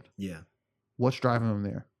some sort. Yeah. What's driving them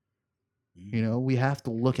there? We have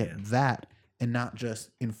to look at that and not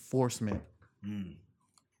just enforcement.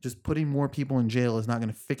 Just putting more people in jail is not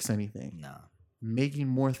going to fix anything. No. Making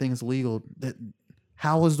more things legal.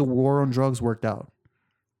 How has the war on drugs worked out?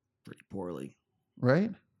 Pretty poorly.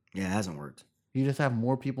 Right? Yeah, it hasn't worked. You just have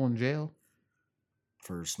more people in jail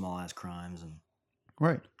for small ass crimes and.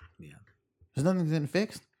 Right. Yeah. There's nothing getting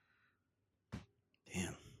fixed.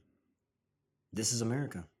 Damn. This is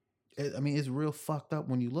America. It's real fucked up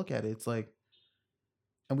when you look at it. It's like,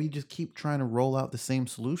 and we just keep trying to roll out the same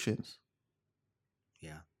solutions.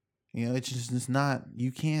 Yeah. It's just not,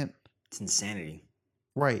 you can't. It's insanity.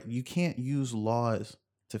 Right. You can't use laws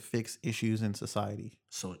to fix issues in society.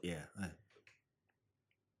 So, yeah.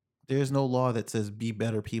 There's no law that says be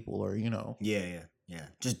better people or, Yeah.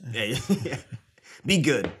 Just, yeah. Be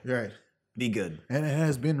good. Right. Be good. And it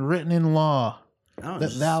has been written in law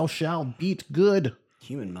that thou shalt beat good.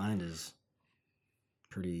 Human mind is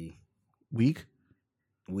pretty weak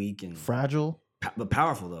and fragile, but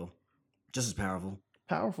powerful though. Just as powerful.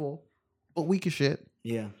 Powerful, but weak as shit.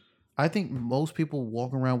 Yeah. I think most people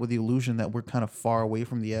walk around with the illusion that we're kind of far away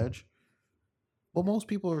from the edge. But most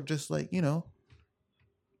people are just like, getting,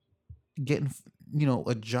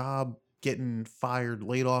 a job, getting fired,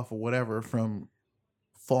 laid off or whatever from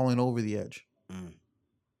falling over the edge.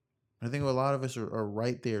 I think a lot of us are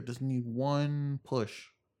right there. Just need one push.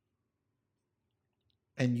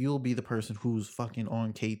 and you'll be the person who's fucking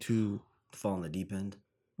on K2, Fall in the deep end.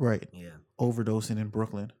 right? Yeah. Overdosing in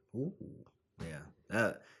Brooklyn. Ooh. Yeah.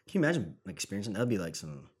 Can you imagine experiencing that'd be like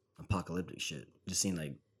some apocalyptic shit. Just seeing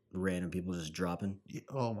like random people just dropping. Yeah,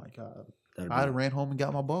 oh my god! That'd I'd have ran home and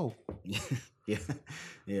got my bow. Yeah.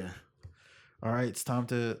 Yeah. All right, it's time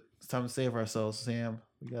to save ourselves, Sam.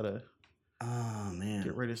 We gotta Oh man.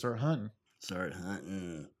 get ready to start hunting. Start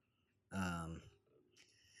hunting.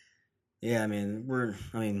 Yeah, I mean,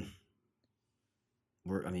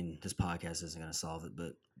 this podcast isn't gonna solve it,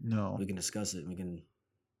 but No, we can discuss it. We can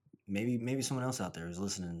maybe someone else out there who's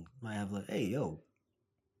listening might have like, hey, yo,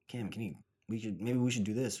 Cam, maybe we should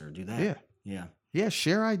do this or do that. Yeah. Yeah. yeah,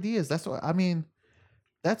 share ideas. That's what I mean.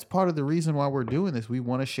 That's part of the reason why we're doing this. We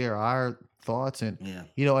want to share our thoughts, and Yeah.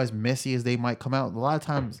 you know, as messy as they might come out. A lot of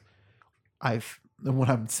times, when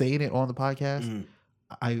I'm saying it on the podcast,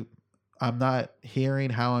 Mhm. I'm not hearing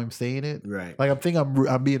how I'm saying it. Right. Like I'm thinking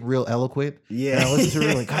I'm being real eloquent. Yeah. And I listen to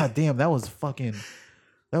it like, God damn, that was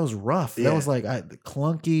rough. Yeah. That was like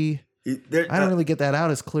clunky. I don't really get that out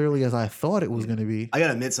as clearly as I thought it was going to be. I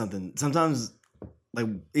gotta admit something. Sometimes, like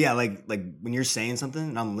when you're saying something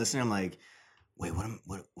and I'm listening, I'm like, wait,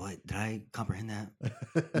 what? Did I comprehend that?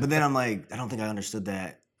 But then I'm like, I don't think I understood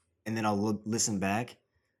that. And then I'll listen back,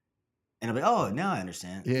 and I'll be, oh, now I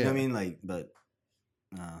understand. You know what I Yeah. mean? Like, but,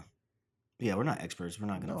 yeah, we're not experts. We're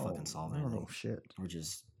not gonna fucking solve I don't anything. know shit. We're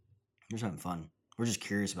just having fun. We're just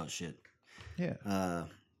curious about shit. Yeah.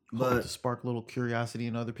 But To spark a little curiosity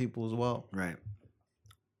in other people as well. right.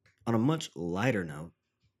 On a much lighter note,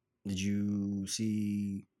 did you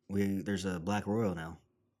see there's a Black Royal now?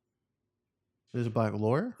 There's a black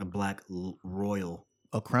lawyer, A Black Royal.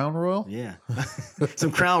 a crown royal. Yeah.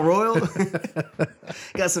 Some Crown Royal.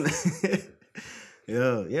 Got some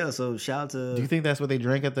Yeah, so shout out to Do you think that's what they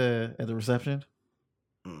drank at the reception?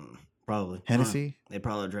 probably Hennessy. They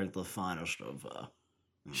probably drank the finest of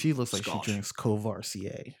She looks like Scotch. she drinks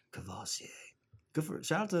Courvoisier. Cavassier. Good for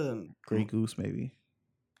shout out to Grey Goose, maybe.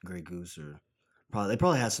 Grey Goose or they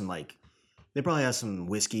probably have some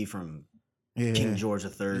whiskey from Yeah. King George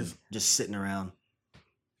III just sitting around.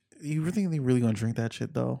 You think they really gonna drink that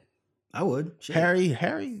shit though? I would. Shit.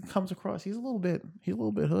 Harry comes across. He's a little bit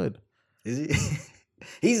hood. Is he?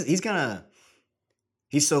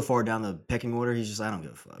 He's so far down the pecking order. He's just I don't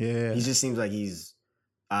give a fuck. Yeah. He just seems like he's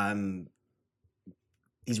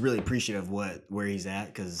really appreciative of where he's at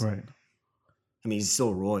because Right. I mean he's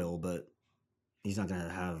still royal, but he's not gonna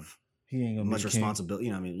have He ain't gonna much be the king. responsibility.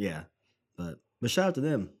 You know, what I mean, yeah. But shout out to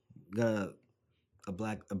them. Got a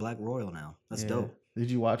black royal now. That's Yeah. dope. Did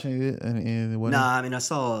you watch any of it? And what? Nah, I mean I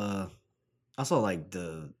saw like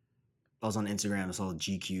I was on Instagram. I saw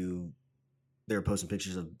GQ. They were posting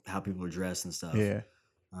pictures of how people were dressed and stuff. Yeah.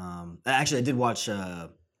 Actually, I did watch the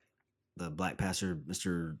Black Pastor,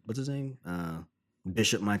 Mr. What's his name?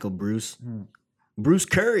 Bishop Michael Bruce. Mm. Bruce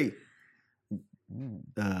Curry. Mm.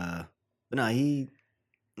 But no, he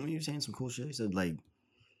was saying some cool shit. He said like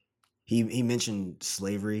he mentioned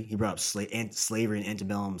slavery. He brought up slavery in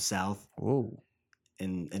antebellum South Whoa.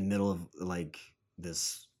 in middle of like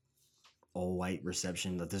this all white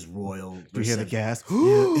reception, like this royal. Did you hear the gas? Yeah,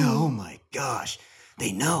 oh my gosh,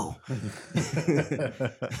 they know.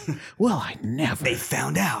 Well, I never. They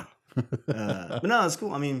found out. But no, it's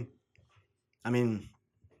cool. I mean, I'm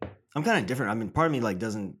kind of different. I mean, part of me like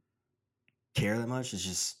doesn't care that much. It's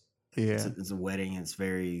just Yeah. it's a wedding. It's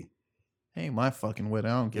very Ain't my fucking wedding.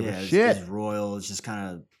 I don't give a it's, shit. It's royal. It's just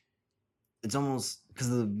kind of it's almost because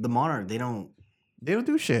the monarch they don't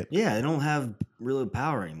do shit. yeah they don't have real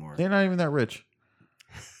power anymore. They're not even that rich.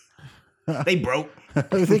 They broke.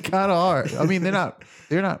 They kind of are. I mean, they're not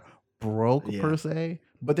broke Yeah. per se,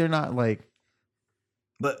 but they're not like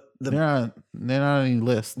But they're not on any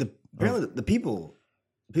list. apparently the people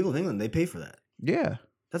of England they pay for that. Yeah.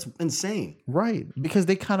 That's insane. Right. Because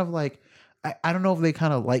they kind of like, I don't know if they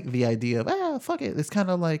kind of like the idea of, fuck it. It's kind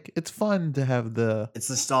of like, it's fun to have It's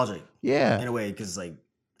nostalgic yeah. in a way because like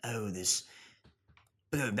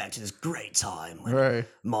we're going back to this great time when Right.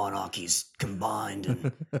 monarchies combined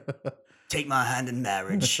and take my hand in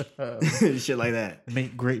marriage, shit like that.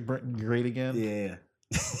 Make Great Britain great again. Yeah,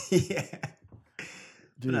 yeah.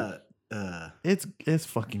 Dude, But, it's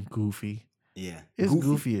fucking goofy. yeah, It's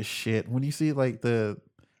goofy as shit. When you see like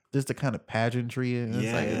just the kind of pageantry and it's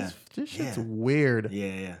Yeah, like, yeah. this shit's Yeah. weird.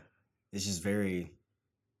 Yeah. It's just very,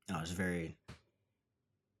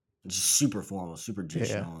 it's just super formal, super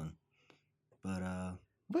traditional. But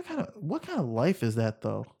What kind of life is that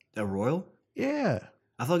though? a royal, Yeah.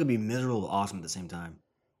 I feel like it'd be miserable, but awesome at the same time.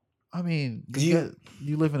 I mean, 'Cause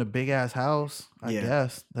you live in a big ass house. I Yeah.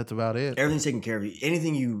 guess that's about it. Everything's taken care of.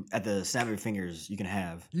 Anything you at the snap of your fingers you can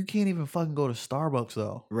have. You can't even fucking go to Starbucks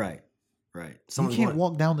though. Right. You Someone's can't going.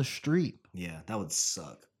 walk down the street. Yeah, that would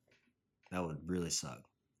suck. That would really suck.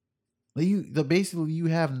 Basically you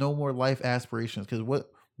have no more life aspirations because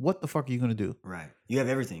what the fuck are you gonna do? Right. You have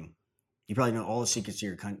everything. You probably know all the secrets to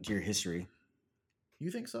your history.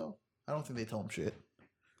 You think so? I don't think they tell them shit.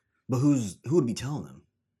 But who would be telling them?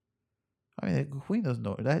 I mean, the queen doesn't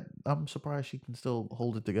know that. I'm surprised she can still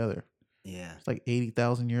hold it together. Yeah. It's like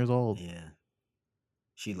 80,000 years old. Yeah.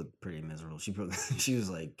 She looked pretty miserable. She was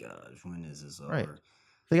like, "Gosh, when is this over?" Right.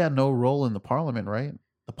 They got no role in the parliament, right?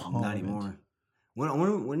 The parliament. Not anymore.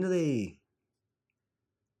 When do they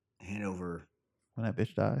hand over? When that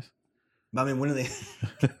bitch dies. I mean, when do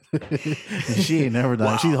they? She ain't never died.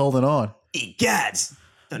 Wow. She's holding on. Eat cats!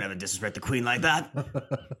 Don't ever disrespect the queen like that.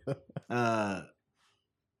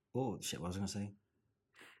 Oh shit! What was I gonna say?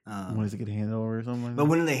 When does it get handed over or something like But that?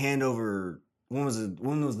 when did they hand over? When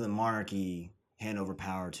was the monarchy hand over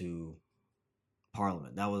power to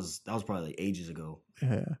Parliament? That was probably like ages ago.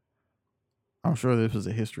 Yeah. I'm sure this was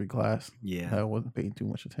a history class. Yeah. I wasn't paying too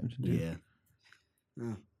much attention to.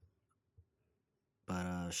 Yeah.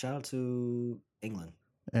 But shout out to England.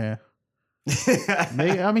 Yeah.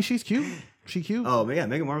 I mean, she's cute. She cute. Oh, yeah,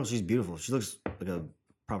 Meghan Markle, she's beautiful. She looks like a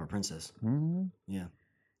proper princess. Mm-hmm. Yeah.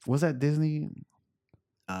 Was that Disney?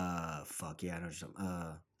 Fuck yeah, I know what you're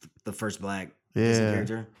talking- the first black Disney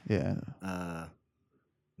character. Yeah.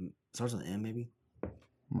 Starts with an M, maybe.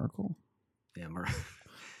 Merkel. Yeah,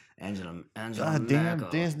 Angela. God damn, Merkel.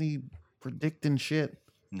 Disney predicting shit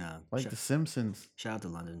No, like The Simpsons. shout out to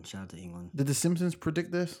London. Shout out to England. Did The Simpsons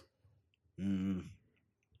predict this? Probably.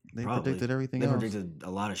 They predicted everything They else. predicted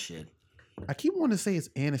a lot of shit. I keep wanting to say it's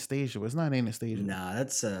Anastasia, but it's not Anastasia. Nah,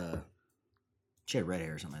 that's she had red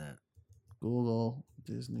hair or something like that. Google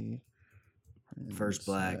Disney. First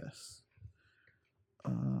black. Princess.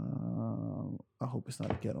 I hope it's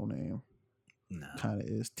not a ghetto name. No. Kind of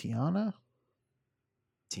is. Tiana?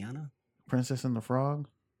 Tiana? Princess and the Frog?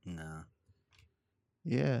 No.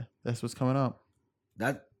 Yeah, that's what's coming up.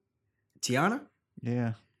 That Tiana?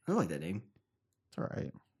 Yeah, I like that name. it's all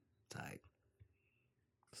right. Tight.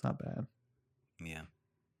 It's not bad. Yeah.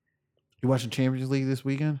 You watching Champions League this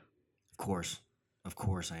weekend? Of course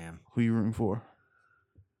I am. Who you rooting for?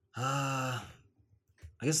 I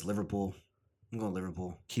guess Liverpool. I'm going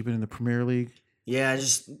Liverpool. Keep it in the Premier League? Yeah,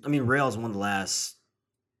 I mean, Real's won the last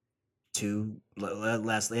two. They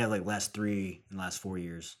have like last 3 in the last 4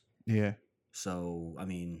 years. Yeah. So I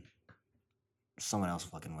mean, someone else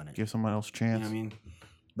fucking win it. Give someone else a You chance. know what I mean?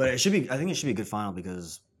 But it should be. I think it should be a good final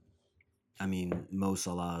because, I mean, Mo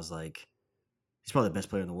Salah is like, he's probably the best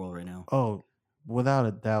player in the world right now, Oh, without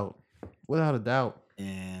a doubt. Without a doubt.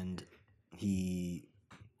 and he's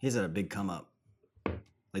had a big come up.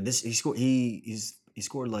 Like this, he scored. He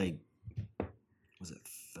scored like, was it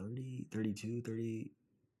 30, 32, 30?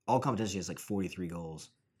 All competition has like 43 goals.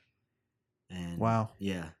 And Wow.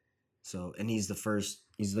 yeah. So and he's like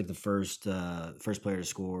the first player to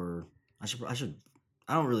score. I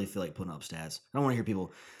don't really feel like putting up stats. I don't want to hear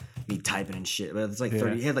people be typing and shit. But it's like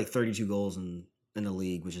 30. He had like 32 goals in the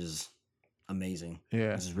league, which is amazing.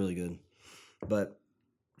 Yeah. This is really good. But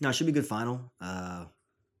no, it should be a good final.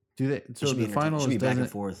 Do they? It So should be the final should be is back and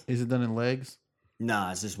forth. Is it done in legs?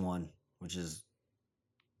 Nah, it's just one, which is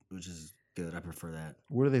good. I prefer that.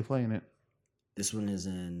 Where are they playing it? This one is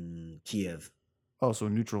in Kiev. Oh, so a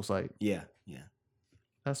neutral site. Yeah.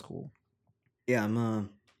 That's cool. Yeah, I'm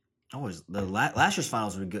always the last year's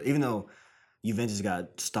finals were good. Even though Juventus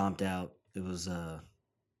got stomped out, it was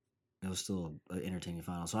still an entertaining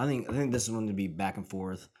final. So I think this is going to be back and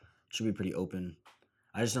forth. Should be pretty open.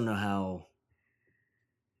 I just don't know how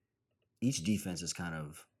each defense is kind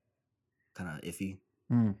of iffy.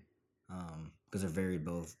 Because they're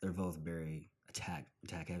both very attack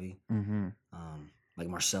heavy. Mm-hmm. Like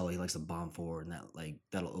Marcelo, he likes to bomb forward, and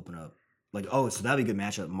that'll open up. So that'd be a good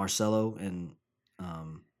matchup. Marcelo and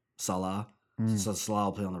Salah. So Salah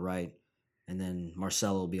will play on the right, and then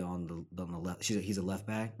Marcelo will be on the left. He's a left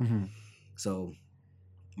back. Mm-hmm. So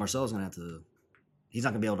Marcelo's gonna have to. He's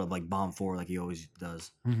not gonna be able to like bomb forward like he always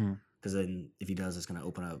does. Mm-hmm. Because then if he does, it's gonna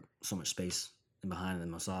open up so much space in behind,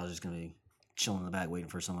 and then Salah's just gonna be chilling in the back waiting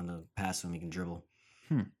for someone to pass him. He can dribble.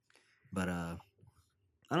 But I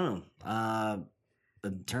don't know.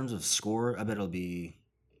 In terms of score, I bet it'll be.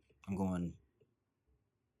 I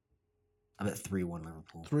bet 3-1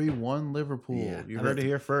 Liverpool. 3-1 Liverpool. Yeah, You I heard bet it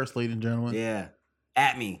here first, ladies and gentlemen. Yeah,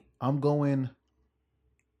 at me. I'm going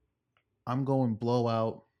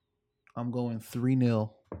blowout. I'm going 3-0.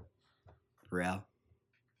 Real.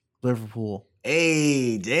 Liverpool.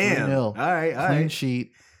 Hey, damn. 3-0. All right. Clean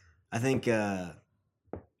sheet. I think, I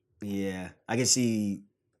can see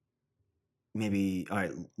maybe, all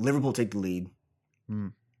right, Liverpool take the lead.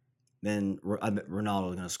 Mm. Then I bet Ronaldo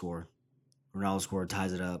is going to score. Ronaldo scored,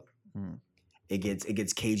 ties it up. Mm. It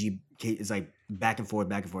gets cagey. It's like back and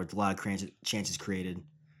forth. A lot of chances created.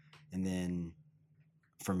 And then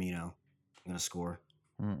Firmino going to score.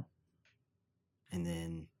 Mm. And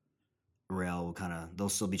then Real will they'll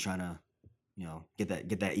still be trying to, get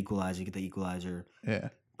that equalizer. Yeah.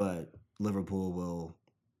 But Liverpool will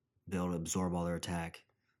be able to absorb all their attack.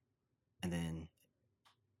 And then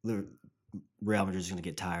Real Madrid is going to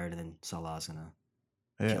get tired, and then Salah's going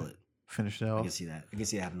to kill it. Finish it off. I can see that. I can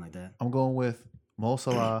see it happening like that. I'm going with Mo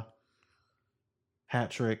Salah,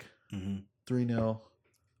 hat trick, Mm-hmm. 3-0.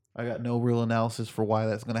 I got no real analysis for why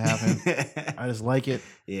that's going to happen. I just like it.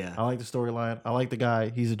 Yeah. I like the storyline. I like the guy.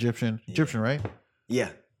 He's Egyptian. Yeah. Egyptian, right? Yeah.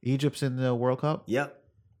 Egypt's in the World Cup. Yep.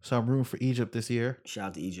 So I'm rooting for Egypt this year. Shout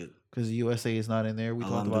out to Egypt. Because the USA is not in there. We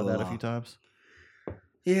talked about that a few times.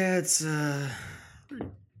 Yeah, it's pretty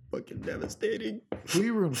fucking devastating. Who are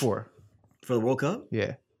you rooting for? For the World Cup?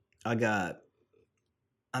 Yeah. I really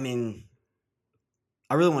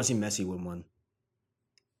want to see Messi win one.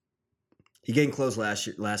 He getting close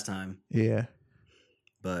last time. Yeah.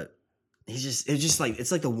 But it's like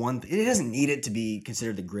the one. It doesn't need it to be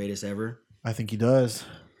considered the greatest ever. I think he does.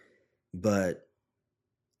 But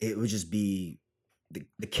it would just be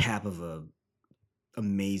the cap of a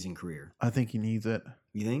amazing career. I think he needs it.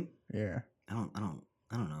 You think? Yeah. I don't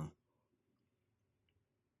know.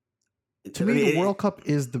 To me, the World Cup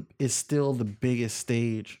is still the biggest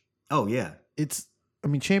stage. Oh yeah.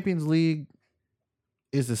 Champions League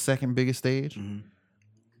is the second biggest stage.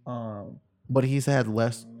 Mm-hmm. But he's had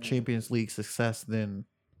less Champions League success than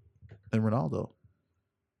Ronaldo.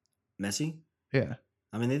 Messi? Yeah.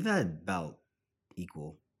 I mean, they've had about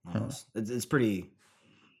equal almost. It's pretty.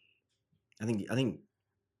 I think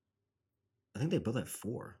they both have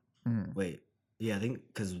 4. Mm. Wait, yeah, I think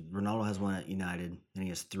because Ronaldo has 1 at United, and he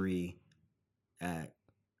has 3 at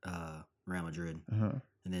Real Madrid, Uh-huh.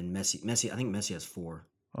 and then Messi. I think Messi has 4.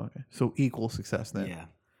 Okay, so equal success then. Yeah.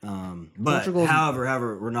 But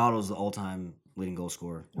however, Ronaldo's the all-time leading goal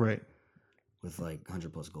scorer, right? With like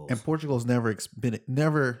 100+ goals. And Portugal's never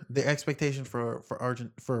the expectation for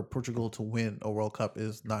Portugal to win a World Cup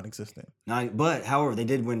is non-existent. But however, they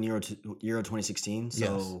did win Euro 2016. So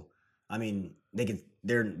Yes. I mean,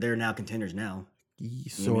 they're now contenders now.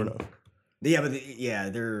 Sort of. Yeah, but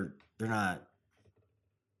they're not.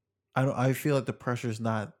 I feel like the pressure's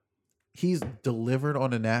not. He's delivered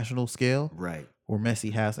on a national scale, Right. where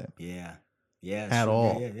Messi hasn't. Yeah. Yeah. At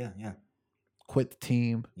all. Yeah. Quit the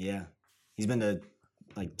team. Yeah. He's been to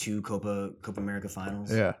like 2 Copa America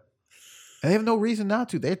finals. Yeah. And they have no reason not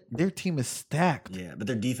to. Their team is stacked. Yeah, but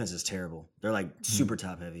their defense is terrible. They're like super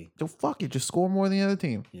top heavy. So fuck it. Just score more than the other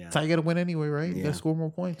team. Yeah. That's how you got to win anyway, right? You Yeah. got to score more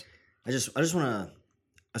points. I just want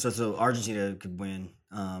to. So Argentina could win.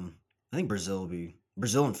 I think Brazil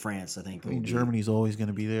and France. I think. Germany's always going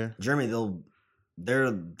to be there. Germany,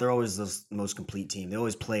 they're always the most complete team. They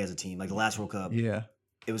always play as a team. Like the last World Cup, Yeah.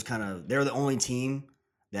 it was they're the only team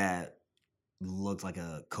that looked like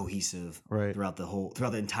a cohesive Right. throughout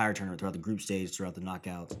the entire tournament, throughout the group stage, throughout the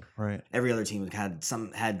knockouts. Right. Every other team had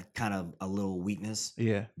kind of a little weakness,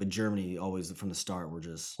 Yeah. but Germany always from the start were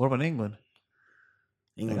just What about England?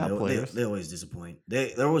 England. got players. They always disappoint.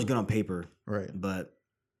 They're always good on paper, Right. but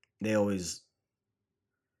they always.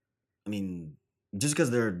 I mean, just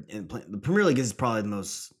because the Premier League is probably the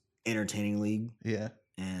most entertaining league, Yeah.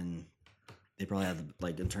 and they probably have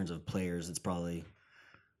like in terms of players, they probably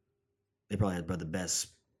had the best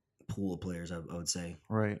pool of players. I would say,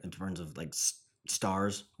 Right. in terms of like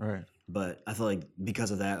stars. Right. But I feel like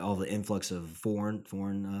because of that, all the influx of foreign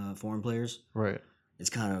players, Right. it's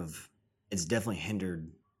definitely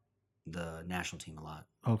hindered the national team a lot.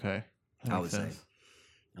 Okay. That I makes would sense.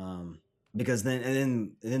 say. Because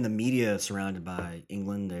then the media surrounded by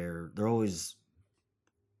England, they're always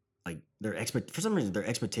like for some reason their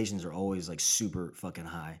expectations are always like super fucking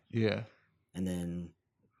high, Yeah. and then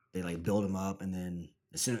they like build them up, and then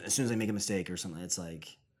as soon as they make a mistake or something, it's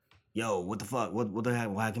like, yo, what the fuck, what the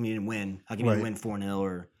heck? How come you didn't win? How come you didn't win 4-0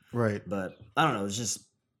 or? Right. But I don't know. It's just,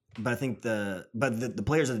 but I think the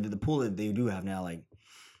players that the pool that they do have now, like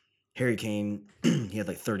Harry Kane, he had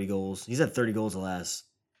like 30 goals. He's had 30 goals the last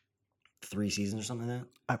 3 seasons or something like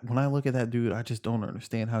that. When I look at that dude, I just don't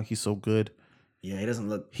understand how he's so good. Yeah, he doesn't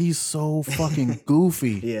look. He's so fucking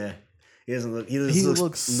goofy. Yeah, he doesn't look. He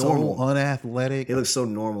looks normal. so unathletic. He looks so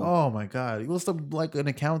normal. Oh my god, he looks like an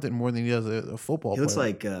accountant more than he does a football He looks player.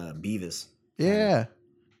 like Beavis. Yeah.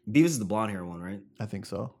 Beavis is the blonde hair one, right? I think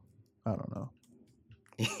so. I don't know.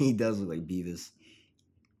 He does look like Beavis.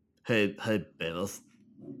 Hey, Beavis.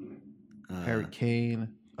 Harry Kane.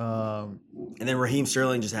 And then Raheem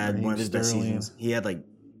Sterling just had one of his best seasons. He had like,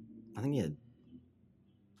 I think he had.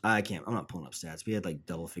 I'm not pulling up stats, but he had like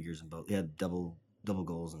double figures in both. He had double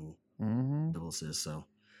goals and double assists. So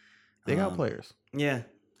they got players. Yeah,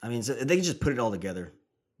 I mean, so they can just put it all together.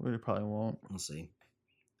 We probably won't. We'll see.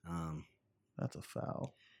 That's a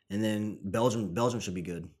foul. And then Belgium should be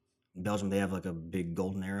good. Belgium, they have like a big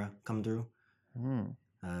golden era coming through.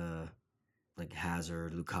 Like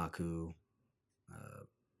Hazard, Lukaku,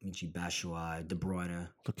 Michy Batshuayi, De Bruyne.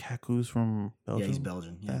 Lukaku's from Belgium? Yeah, he's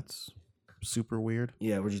Belgian. Yeah. That's super weird.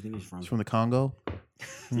 Yeah, where'd you think he's from? He's from the Congo?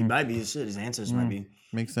 He might be. His ancestors might be.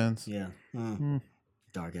 Makes sense. Yeah.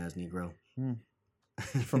 Dark-ass Negro.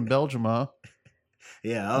 From Belgium, huh?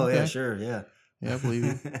 Yeah. Oh, okay. Yeah, sure. Yeah. Yeah, I believe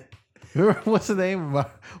you. What's the name?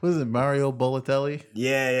 What is it? Mario Balotelli?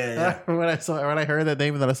 Yeah. When I heard that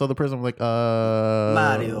name and then I saw the person, I'm like,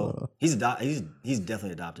 Mario. He's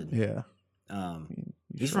definitely adopted. Yeah.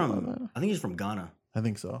 He's from. I think he's from Ghana. I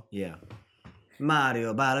think so. Yeah.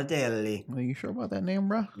 Mario Balotelli. Are you sure about that name,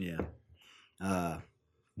 bro? Yeah.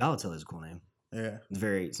 Balotelli is a cool name. Yeah.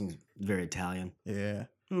 It seems very Italian. Yeah.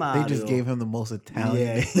 Mario. They just gave him the most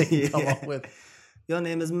Italian name they can come up with. Your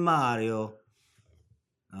name is Mario.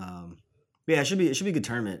 Yeah, it should be a good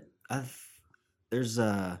tournament. There's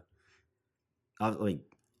like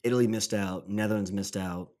Italy missed out, Netherlands missed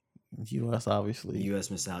out, U.S. obviously,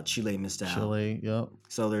 U.S. missed out, Chile missed out, yep.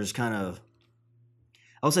 So there's kind of,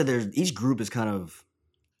 I would say each group is kind of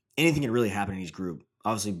anything can really happen in each group.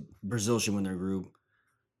 Obviously, Brazil should win their group.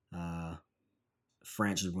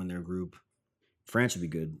 France should win their group. France should be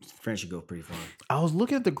good. France should go pretty far. I was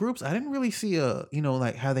looking at the groups. I didn't really see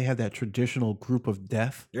like how they had that traditional group of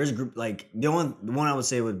death. There's a group like the one I would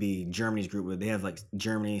say would be Germany's group, where they have like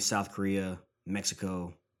Germany, South Korea,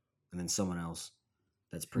 Mexico, and then someone else.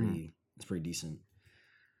 That's pretty decent.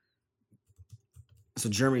 So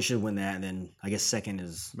Germany should win that, and then I guess second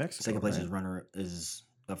place is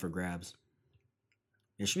up for grabs.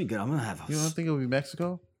 It should be good. I'm gonna have. You don't think it would be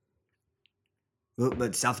Mexico?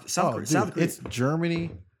 But South Korea. It's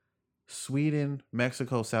Germany, Sweden,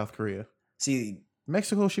 Mexico, South Korea. See,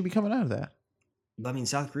 Mexico should be coming out of that. But I mean,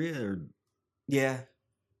 South Korea, yeah.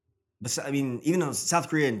 But I mean, even though South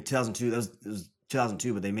Korea in 2002, it was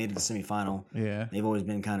 2002, but they made it to the semifinal. Yeah, they've always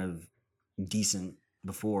been kind of decent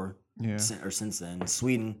before. Yeah, or since then.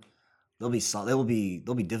 Sweden, they'll be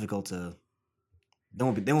difficult to. They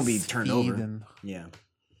won't be turned over. Yeah.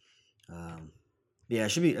 Yeah, it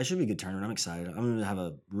should be a good tournament. I'm excited. I'm gonna have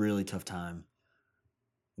a really tough time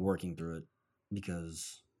working through it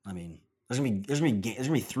because I mean there's gonna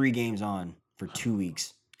be 3 games on for 2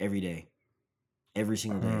 weeks every day, every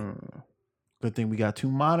single day. Good thing we got 2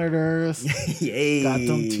 monitors. Yay. Got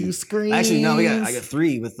them 2 screens. Actually, no, I got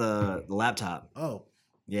 3 with the laptop. Oh,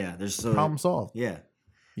 yeah. There's problem solved. Yeah,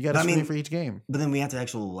 you got a screen for each game. But then we have to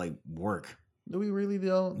actually work. Do we really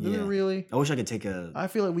though? Do we really? I wish I could take I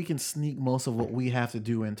feel like we can sneak most of what we have to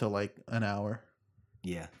do into like an hour.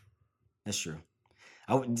 Yeah, that's true.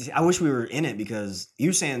 I wish we were in it because you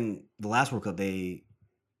were saying the last World Cup they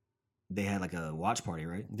had like a watch party,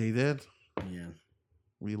 right? They did. Yeah.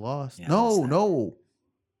 We lost. Yeah, no,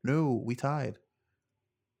 we tied.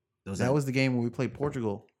 That was the game where we played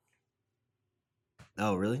Portugal.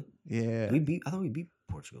 Oh, really? Yeah. I thought we beat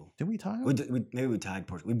Portugal. Did we tie? Maybe we tied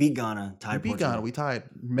Portugal. We beat Ghana. We tied.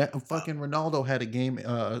 Fucking Ronaldo had a game,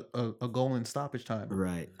 a goal in stoppage time.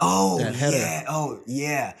 Right. Oh yeah. Oh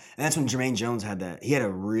yeah. And that's when Jermaine Jones had that. He had a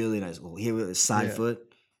really nice goal. He had a side foot.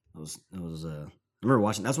 It was. I remember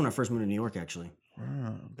watching. That's when I first moved to New York. Actually.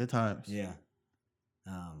 Good times. Yeah.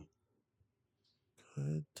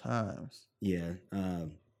 Good times. Yeah.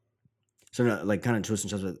 So like kind of twisting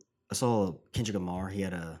stuff. But I saw Kendrick Lamar. He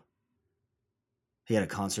had a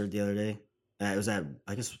concert the other day. It was at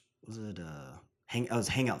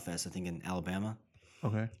Hangout Fest, I think, in Alabama.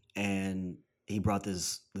 Okay. And he brought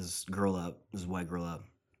this white girl up.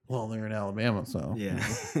 Well, they're in Alabama, so yeah.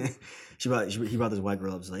 He brought this white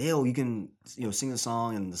girl up. It's like, hey, you can sing a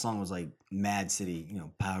song, and the song was like Mad City,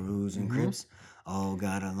 Pyrus and Crips. All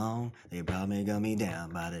got along. They probably got me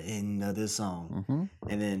down by the end of this song.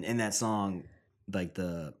 And then in that song, like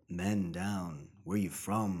the men down, where you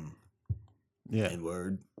from? Yeah.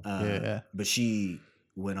 N-word. Yeah. But she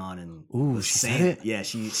went on and she said it? Yeah,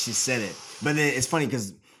 she said it. But then it's funny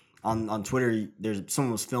because on Twitter,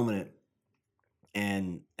 someone was filming it,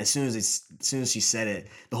 and as soon as she said it,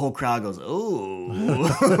 the whole crowd goes, "Oh!"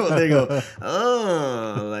 They go,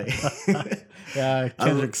 "Oh!" Like Yeah,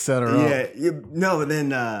 Kendrick set her yeah, up. no, but then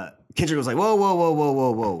Kendrick was like, whoa, whoa, whoa, whoa,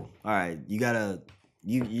 whoa, whoa. All right, you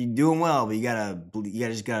doing well, but you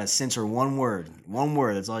just gotta censor one word. One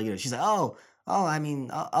word, that's all you get. She's like, oh, I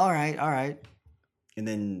mean, all right. And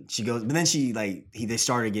then she goes, but then they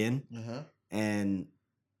start again, and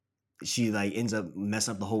she like ends up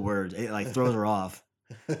messing up the whole word. It like throws her off.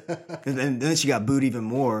 And then she got booed even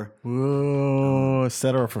more. Whoa,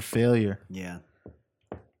 set her up for failure. Yeah.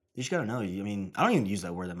 You just gotta know. I mean, I don't even use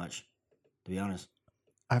that word that much, to be honest.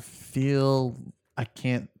 I feel I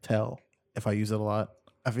can't tell if I use it a lot.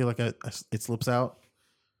 I feel like it slips out.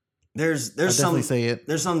 There's I definitely say it.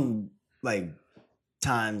 There's some like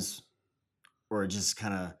times where it just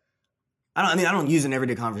kind of. I don't use it in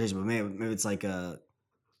everyday conversation, but maybe it's like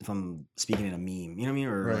if I'm speaking in a meme, you know what I mean,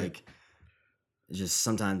 or Right. like it's just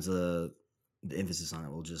sometimes the emphasis on it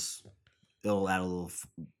it'll add a little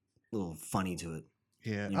funny to it.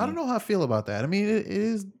 Yeah, I don't know how I feel about that. I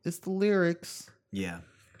mean, it's the lyrics. Yeah.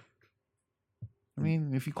 I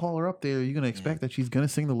mean, if you call her up there, you're gonna expect that she's gonna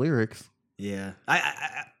sing the lyrics. Yeah,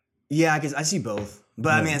 I guess I see both,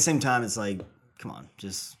 but I mean, at the same time, it's like, come on,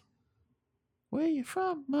 just. Where you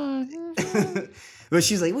from, my? But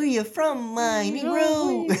she's like, where you from, my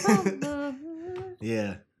Negro?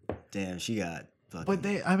 Yeah, damn, she got. But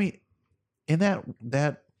I mean, in that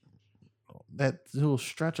little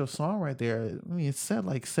stretch of song right there, I mean, it's said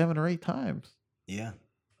like 7 or 8 times. Yeah.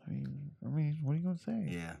 I mean, what are you gonna say?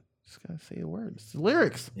 Yeah. Just gotta say the words. It's the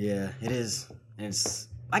lyrics. Yeah, it is. And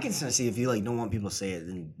I can see if you like don't want people to say it,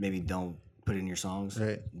 then maybe don't put it in your songs.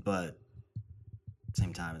 Right. But at the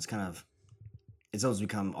same time, it's always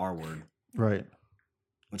become our word. Right.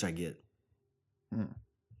 Which I get. I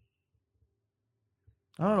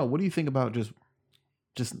don't know. What do you think about just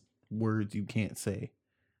words you can't say?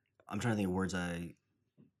 I'm trying to think of words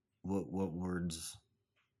what words?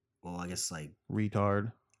 Well, I guess like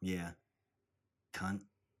retard. Yeah. Cunt.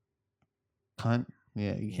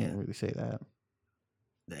 Yeah, you can't really say that.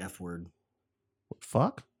 The F word. What,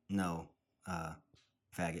 fuck? No.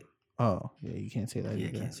 Faggot. Oh, yeah, you can't say that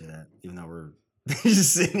either. Yeah, can't say that. Even though we're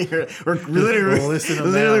just sitting here, we're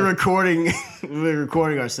literally recording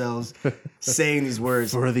ourselves saying these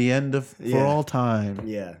words for the end for all time.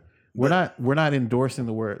 Yeah. We're not endorsing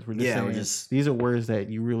the words. We're just saying these are words that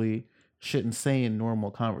you really shouldn't say in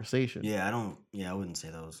normal conversation. Yeah, I wouldn't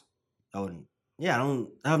say those. I wouldn't. Yeah,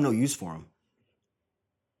 I have no use for them.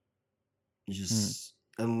 It's just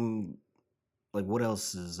like what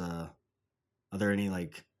else is are there any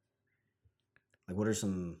like what are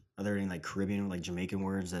there any like Caribbean like Jamaican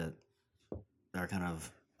words that are kind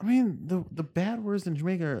of I mean the bad words in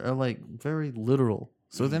Jamaica are like very literal.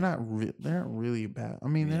 So they're not really bad. I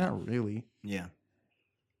mean, they're not really. Yeah.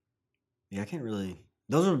 Yeah, I can't really.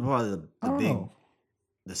 Those are probably the big,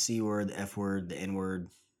 the C word, the F word, the N word.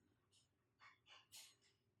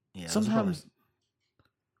 Yeah. Sometimes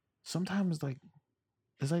like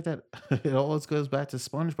it's like that. It always goes back to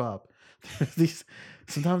SpongeBob.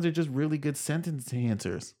 Sometimes they're just really good sentence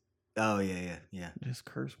answers. Oh yeah. Just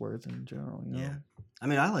curse words in general. You know? Yeah. I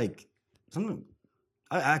mean, I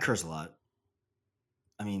curse a lot.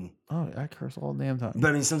 I mean, I curse all the damn time. But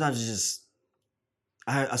I mean, sometimes it's just.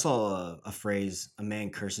 I saw a phrase: "A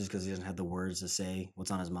man curses because he doesn't have the words to say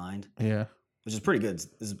what's on his mind." Yeah, which is pretty good.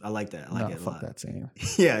 I like that. I like it a lot. Fuck that saying.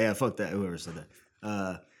 Yeah, fuck that. Whoever said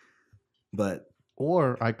that.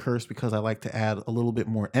 Or I curse because I like to add a little bit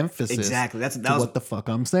more emphasis. Exactly. That was what the fuck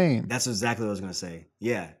I'm saying. That's exactly what I was gonna say.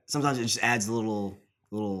 Yeah. Sometimes it just adds a little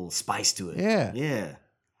spice to it. Yeah. Yeah.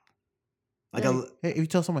 Like hey, if you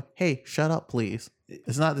tell someone, "Hey, shut up, please,"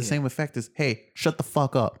 it's not the same effect as "Hey, shut the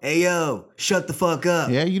fuck up." Hey yo, shut the fuck up.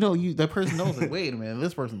 Yeah, that person knows like, wait a minute,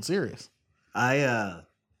 this person's serious. I'm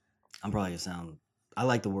probably gonna sound. I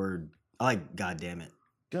like the word. I like God damn it.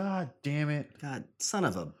 God damn it. God, son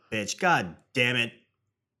of a bitch. God damn it.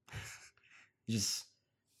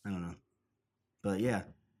 I don't know. But yeah.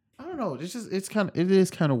 I don't know. It is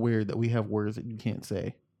kind of weird that we have words that you can't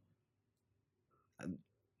say.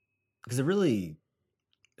 Because it really,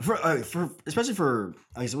 especially for,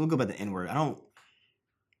 okay, so we'll go by the N word. I don't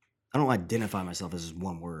identify myself as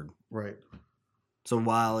one word. Right. So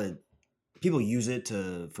while people use it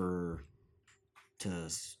to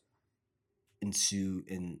ensue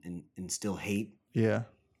and instill hate. Yeah.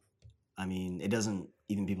 I mean, I would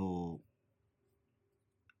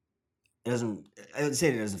say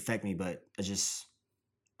it doesn't affect me, but I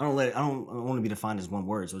don't want to be defined as one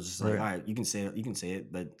word. So it's just like, all right, you can say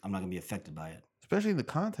it, but I'm not gonna be affected by it. Especially in the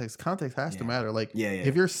context. Context has to matter. Like, yeah.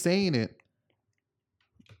 If you're saying it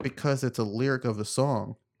because it's a lyric of a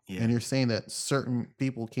song, and you're saying that certain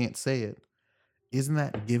people can't say it, isn't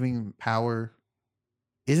that giving power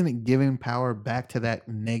isn't it giving power back to that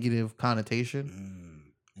negative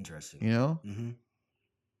connotation? Interesting. You know? Mm-hmm.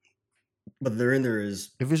 But there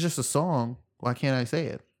is. If it's just a song, why can't I say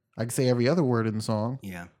it? I can say every other word in the song.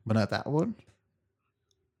 Yeah. But not that one.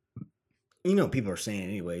 You know, people are saying it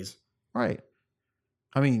anyways. Right.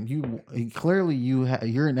 I mean,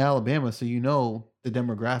 you're in Alabama, so you know the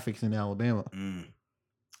demographics in Alabama.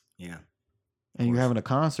 Yeah. And you're having a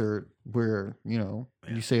concert where, you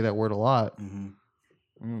say that word a lot.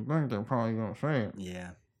 Mm-hmm. I think they're probably going to say it. Yeah.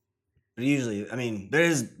 But usually, I mean,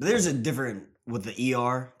 there's a different, with the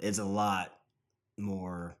ER, it's a lot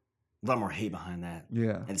more hate behind that.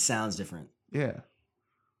 Yeah. And it sounds different. Yeah.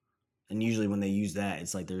 And usually when they use that,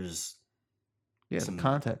 it's like there's... Yeah, the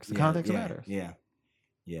context. The context matters. Yeah.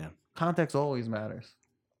 Yeah. Context always matters.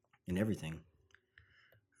 In everything.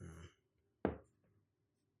 But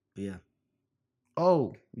yeah.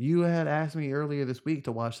 Oh, you had asked me earlier this week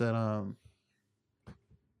to watch that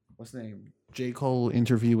what's the name? J. Cole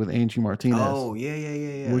interview with Angie Martinez. Oh,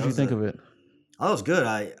 yeah. What did you think of it? Oh, that was good.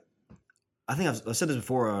 I think I've said this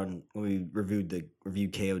before when we reviewed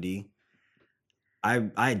KOD. I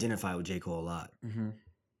identify with J. Cole a lot. Mm-hmm.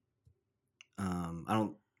 I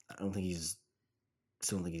don't think he's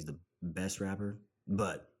the best rapper,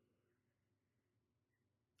 but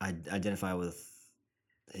I identify with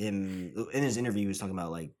him. In his interview, he was talking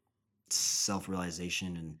about like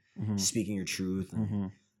self-realization and speaking your truth.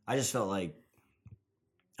 And I just felt like,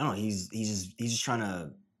 I don't know, he's just trying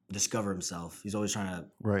to discover himself. He's always trying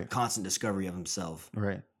to constant discovery of himself.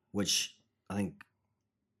 Right. Which I think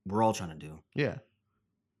we're all trying to do. Yeah.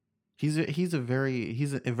 He's a very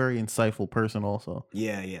insightful person also.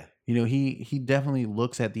 Yeah. He definitely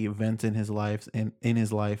looks at the events in his life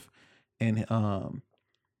and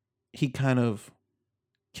he kind of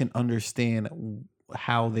can understand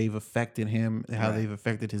how they've affected him, how they've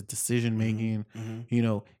affected his decision making.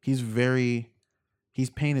 Mm-hmm. He's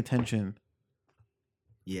paying attention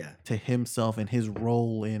to himself and his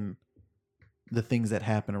role in the things that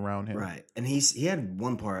happen around him. Right. And he had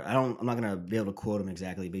one part, I'm not going to be able to quote him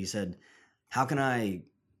exactly, but he said,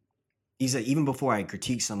 he said, even before I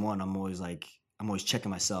critique someone, I'm always checking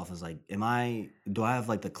myself as like, do I have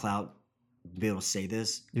like the clout to be able to say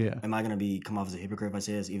this? Yeah. Am I going to come off as a hypocrite if I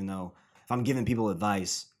say this, even though if I'm giving people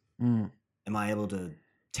advice, am I able to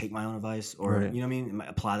take my own advice? Or, you know what I mean? Am I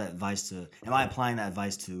applying that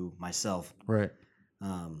advice to myself? Right.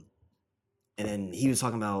 And then he was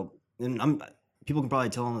talking about, and people can probably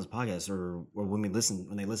tell on this podcast or when they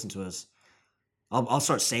listen to us, I'll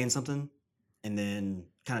start saying something and then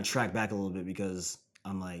kind of track back a little bit because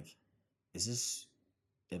I'm like, is this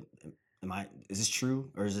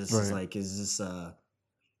true? Or is this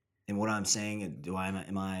and what I'm saying,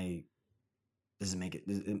 does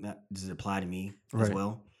it apply to me as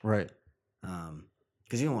well? Right.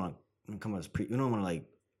 Because you don't want to come as you don't want to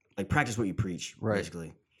like practice what you preach,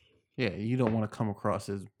 basically. Yeah, you don't want to come across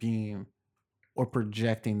as being or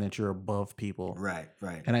projecting that you're above people. Right.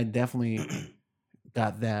 And I definitely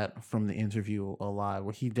got that from the interview a lot,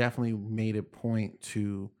 where he definitely made a point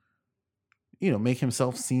to, make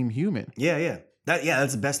himself seem human. Yeah.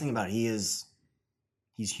 That's the best thing about it. He's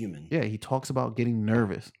human. Yeah, he talks about getting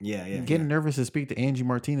nervous. Yeah. Getting nervous to speak to Angie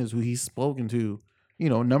Martinez, who he's spoken to,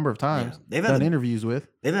 a number of times. Yeah. They've done interviews with.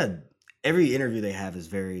 They've had every interview they have is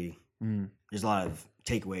very. There's a lot of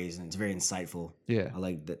takeaways and it's very insightful. Yeah, I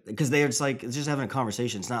like that because they're just like it's just having a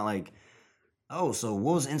conversation. It's not like, oh, so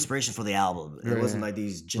what was the inspiration for the album? It wasn't like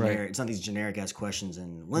these generic. It's not these generic ass questions.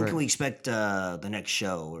 And when can we expect the next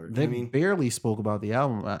show? Or they barely spoke about the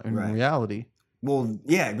album in reality. Well,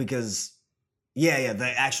 yeah, because the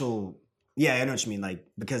actual I know what you mean. Like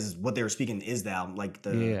because what they were speaking is the album. Like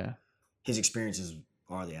his experiences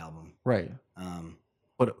are the album. Right.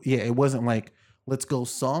 But it wasn't like, let's go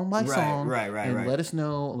song by song, and let us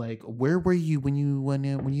know like where were you when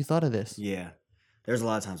you thought of this. Yeah, there's a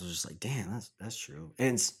lot of times I was just like, damn, that's true.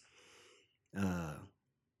 And it's, I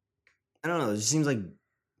don't know. It just seems like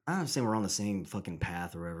I'm not saying we're on the same fucking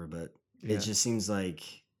path or whatever, but it just seems like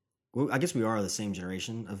I guess we are the same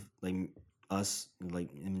generation of like us,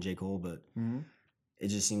 like him and J. Cole, but it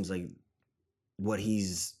just seems like what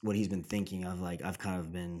he's been thinking of, like I've kind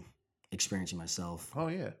of been experiencing myself. Oh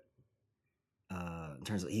yeah. In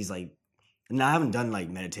terms of he's like, and I haven't done like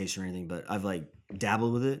meditation or anything, but I've like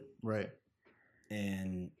dabbled with it, right?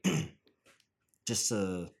 And just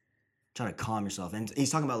to try to calm yourself. And he's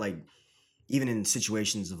talking about like even in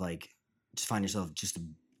situations of like just find yourself just to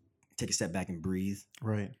take a step back and breathe,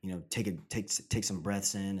 right? Take some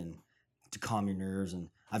breaths in and to calm your nerves. And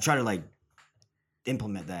I've tried to like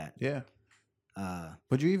implement that. Yeah.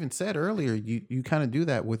 But you even said earlier you kind of do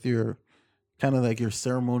that with your kind of like your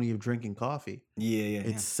ceremony of drinking coffee. Yeah.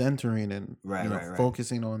 It's centering and right.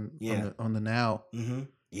 focusing on the now. Mm-hmm.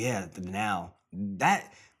 Yeah, the now.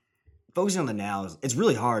 That focusing on the now it's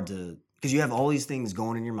really hard to, because you have all these things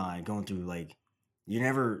going in your mind, going through, like,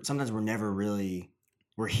 sometimes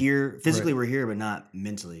we're here physically, we're here, but not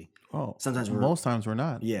mentally. Oh, sometimes most times we're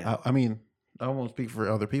not. Yeah. I mean, I won't speak for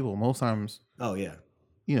other people. Most times. Oh yeah.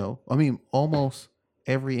 I mean, almost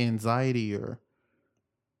every anxiety or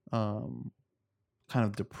kind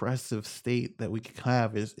of depressive state that we could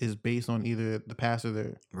have is based on either the past or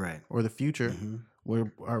the future,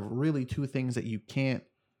 where are really two things that you can't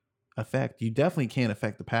affect. You definitely can't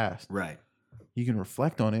affect the past. Right. You can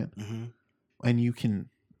reflect on it, and you can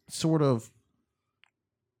sort of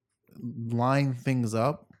line things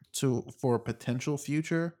up for a potential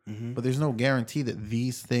future, but there's no guarantee that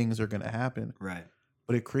these things are going to happen. Right.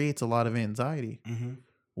 But it creates a lot of anxiety.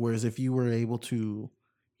 Whereas if you were able to,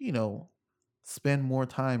 spend more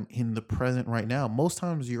time in the present right now, most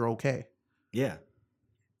times you're okay. Yeah.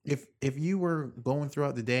 If you were going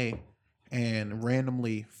throughout the day and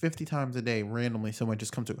randomly 50 times a day, randomly someone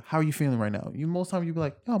just comes to, how are you feeling right now? Most times you'd be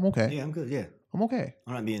like, oh, I'm okay. Yeah, I'm good. Yeah. I'm okay.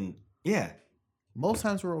 I'm not being, yeah. Most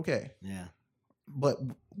times we're okay. Yeah. But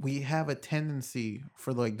we have a tendency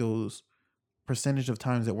for like those percentage of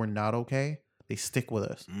times that we're not okay, they stick with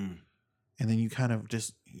us. And then you kind of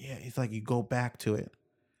just, it's like you go back to it.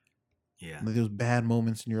 Yeah. Like those bad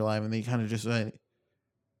moments in your life, and they kind of just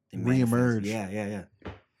reemerge. Yeah.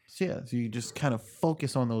 So you just kind of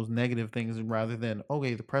focus on those negative things rather than,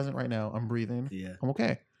 okay, the present right now, I'm breathing. Yeah. I'm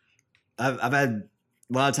okay. I've had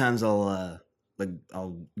a lot of times I'll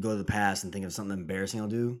go to the past and think of something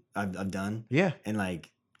embarrassing I've done. Yeah. And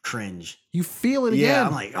like cringe. You feel it again. Yeah.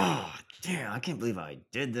 I'm like, oh damn, I can't believe I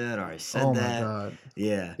did that or I said that. Oh my God.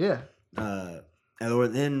 Yeah. Yeah.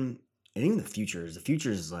 And even the future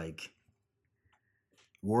is like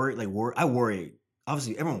worry. I worry.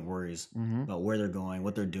 Obviously, everyone worries about where they're going,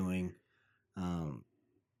 what they're doing, and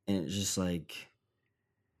it's just like,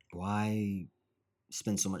 why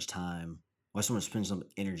spend so much time? Why someone spend so much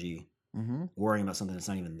energy worrying about something that's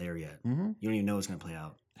not even there yet? You don't even know it's going to play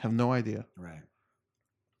out. Have no idea. Right.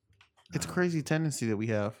 It's a crazy tendency that we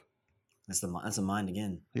have. That's the mind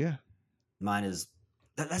again. Yeah. Mind is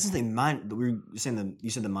that's the thing. Mind. You said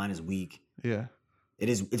the mind is weak. Yeah.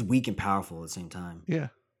 It's weak and powerful at the same time. Yeah.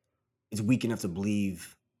 It's weak enough to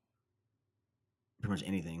believe pretty much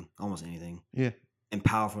anything, almost anything. Yeah. And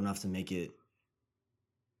powerful enough to make you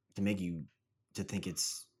to think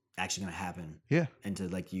it's actually going to happen. Yeah. And to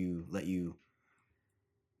let you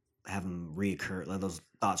have them reoccur, let those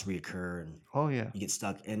thoughts reoccur, and you get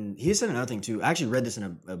stuck. And he said another thing too. I actually read this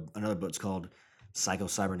in another book. It's called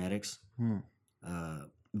Psycho-Cybernetics.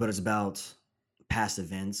 But it's about past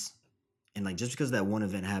events, and like just because that one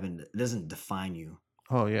event happened, it doesn't define you.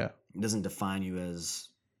 Oh yeah. It doesn't define you as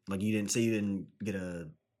like you had an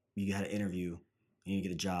interview and you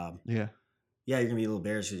get a job. Yeah. Yeah, you're gonna be a little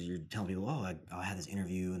embarrassed because you're telling people, "Oh, I had this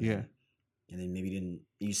interview," and then maybe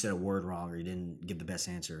you said a word wrong or you didn't give the best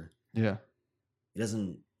answer. Yeah.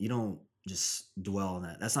 You don't just dwell on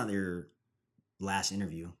that. That's not your last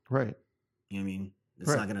interview. Right. You know what I mean?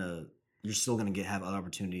 It's not gonna. You're still gonna have other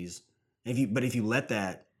opportunities. If you let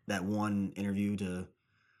that one interview to,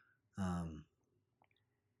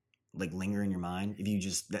 like linger in your mind,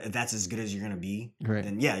 if that's as good as you're gonna be, right?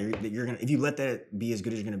 Then yeah, you're gonna. If you let that be as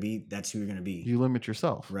good as you're gonna be, that's who you're gonna be. You limit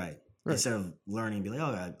yourself, right? Instead of learning and be like,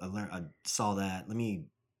 oh, I learned, I saw that. Let me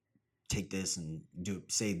take this and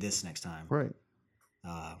say this next time, right?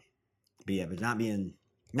 But not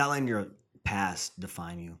letting your past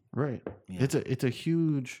define you, right? Yeah. It's a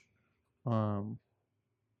huge,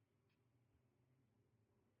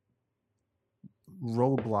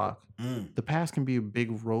 roadblock. The past can be a big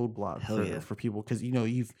roadblock for people because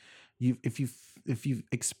if you've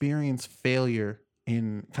experienced failure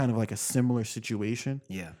in kind of like a similar situation,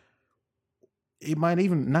 it might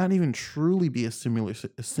not even truly be a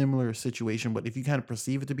similar situation, but if you kind of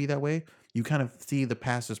perceive it to be that way, you kind of see the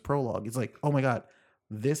past as prologue. It's like, oh my God,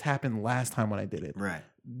 this happened last time when I did it. Right.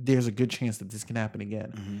 There's a good chance that this can happen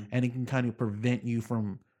again, and it can kind of prevent you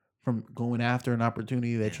from going after an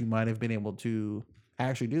opportunity that you might have been able to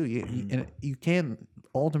actually do. And you can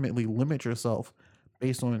ultimately limit yourself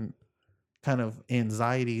based on kind of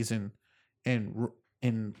anxieties and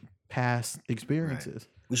past experiences.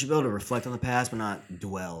 Right. We should be able to reflect on the past, but not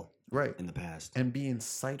dwell in the past. And be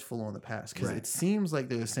insightful on the past. Because it seems like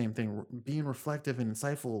they're the same thing. Being reflective and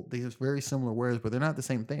insightful, they're very similar words, but they're not the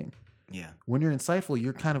same thing. Yeah. When you're insightful,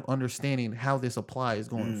 you're kind of understanding how this applies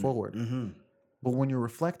going forward. But when you're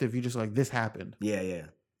reflective, you're just like, this happened. Yeah.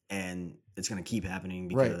 And it's going to keep happening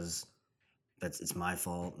because it's my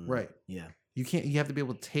fault. And, right. Yeah. You have to be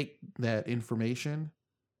able to take that information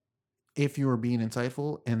if you are being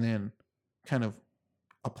insightful and then kind of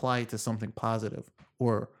apply it to something positive,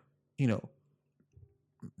 or,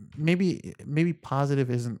 maybe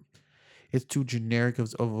positive isn't, it's too generic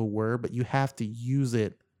of a word, but you have to use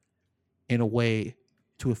it in a way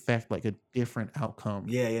to affect like a different outcome.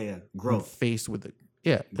 Yeah. Growth. Faced with it.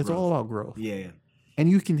 Yeah. It's all about growth. Yeah. And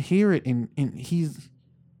you can hear it in he's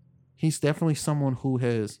definitely someone who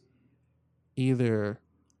has either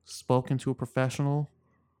spoken to a professional,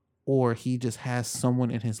 or he just has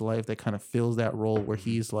someone in his life that kind of fills that role where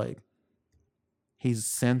he's like, he's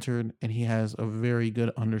centered and he has a very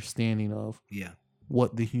good understanding of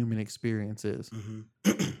what the human experience is.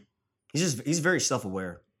 Mm-hmm. He's very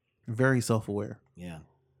self-aware. Very self-aware. Yeah.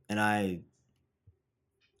 And I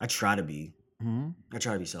try to be. Mm-hmm. I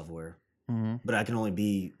try to be self-aware. Mm-hmm. But I can only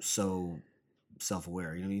be so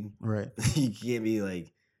self-aware, you know what I mean? Right. You can't be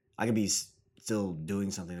like, I could be still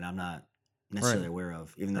doing something that I'm not necessarily aware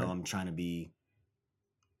of, even though I'm trying to be.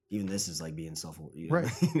 Even this is like being self-aware,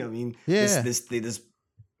 right? You know what I mean? Yeah. This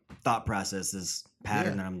thought process, this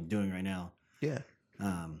pattern that I'm doing right now. Yeah.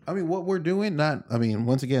 I mean, what we're doing,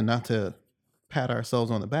 once again, not to pat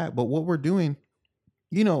ourselves on the back, but what we're doing,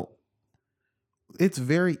 it's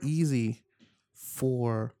very easy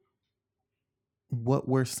for what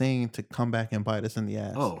we're saying to come back and bite us in the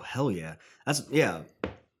ass. Oh, hell yeah.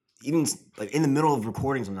 Even like in the middle of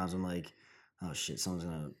recording, sometimes I'm like, oh shit, someone's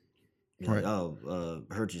gonna be like, oh,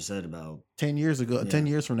 I heard what you said about 10 years ago, 10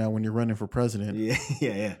 years from now when you're running for president.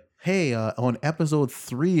 Yeah. Hey, on episode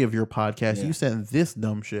 3 of your podcast, you said this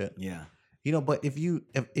dumb shit. Yeah. But if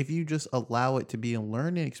you just allow it to be a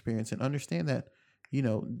learning experience and understand that,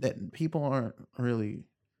 that people aren't really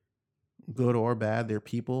good or bad, they're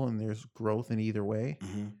people and there's growth in either way.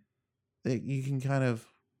 Mm-hmm. That you can kind of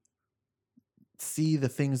see the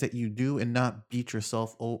things that you do and not beat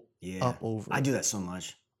yourself up over. I do that so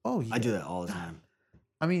much. Oh, yeah. I do that all the time.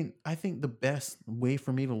 I mean, I think the best way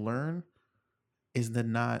for me to learn is to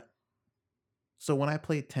not. So when I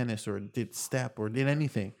played tennis or did step or did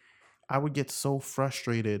anything, I would get so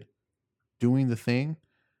frustrated doing the thing.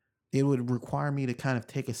 It would require me to kind of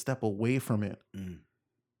take a step away from it and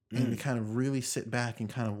to kind of really sit back and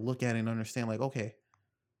kind of look at it and understand, like, okay,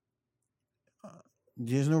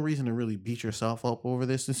 there's no reason to really beat yourself up over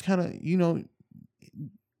this. It's kind of,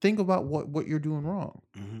 think about what you're doing wrong.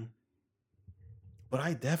 Mm-hmm. But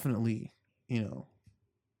I definitely,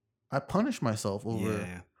 I punish myself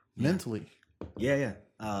over mentally. Yeah.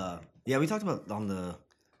 We talked about on the,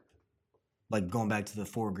 like, going back to the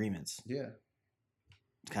 4 agreements. Yeah.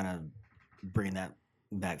 Kind of bringing that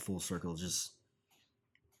back full circle. Just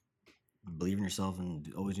believe in yourself and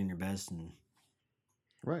always doing your best. And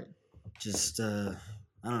right. Just, I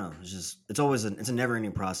don't know. It's always it's a never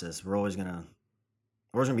ending process. We're always gonna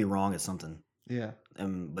be wrong at something. Yeah.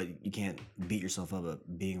 But you can't beat yourself up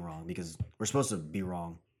at being wrong, because we're supposed to be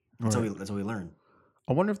wrong. That's how we learn.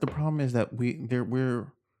 I wonder if the problem is that we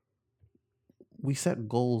set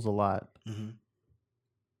goals a lot,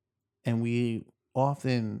 and we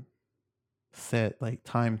often set like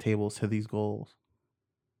timetables to these goals,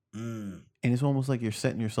 and it's almost like you're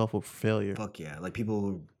setting yourself up for failure. Fuck yeah! Like people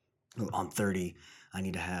who I'm 30, I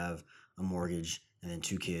need to have a mortgage and then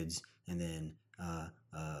 2 kids and then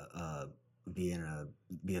be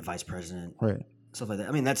a vice president, right? Stuff like that.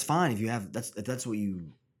 I mean, that's fine if you have that's what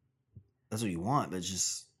you want, but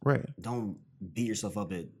just don't beat yourself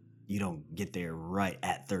up at you don't get there right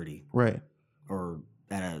at 30, right? Or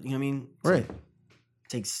at a, you know what I mean? Right. Like,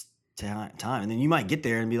 takes time, and then you might get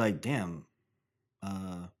there and be like, damn,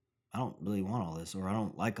 I don't really want all this, or I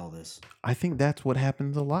don't like all this. I think that's what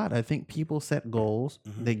happens a lot. I think people set goals,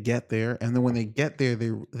 they get there, and then when they get there,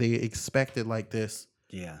 they expect it like this.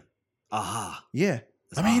 Yeah. Aha. Yeah.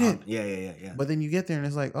 I made it. Yeah. But then you get there and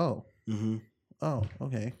it's like, oh. Oh,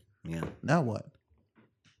 okay. Yeah. Now what?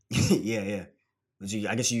 Yeah. But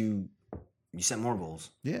I guess you set more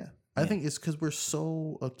goals. Yeah. I think it's because we're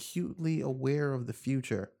so acutely aware of the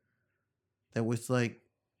future that it's like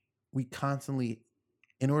we constantly,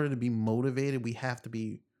 in order to be motivated, we have to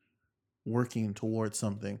be working towards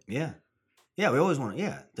something. Yeah. Yeah, we always want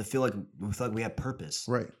to feel like we have purpose.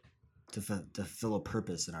 Right. To fill a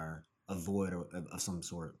purpose in a void of some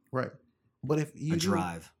sort. Right. But if you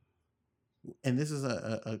drive. And this is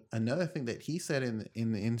another thing that he said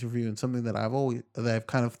in the interview, and something that I've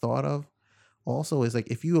kind of thought of also, is like,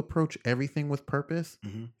 if you approach everything with purpose,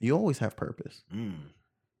 you always have purpose.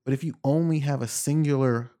 But if you only have a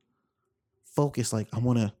singular focus, like I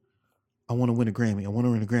want to win a Grammy, I want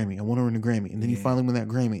to win a Grammy, I want to win a Grammy, and then you finally win that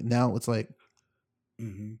Grammy, now it's like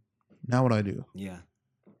Now what I do. Yeah.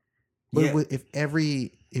 But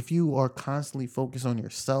if you are constantly focused on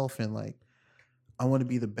yourself and like, I want to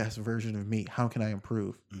be the best version of me, how can I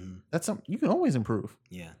improve? Mm-hmm. That's something you can always improve.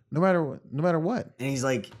 Yeah. No matter what. And he's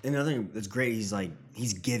like, another thing that's great. He's like,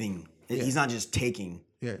 he's giving. Yeah. He's not just taking.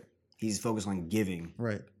 Yeah. He's focused on giving.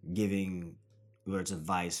 Right. Giving, whether it's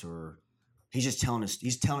advice or he's just telling us.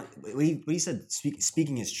 He's telling what he said.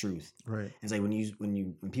 Speaking his truth. Right. It's like when you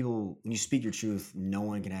speak your truth, no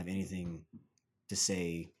one can have anything to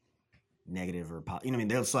say negative or you know what I mean.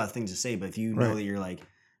 They'll still have things to say, but if you know that you're like,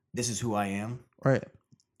 this is who I am. Right.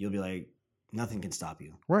 You'll be like, nothing can stop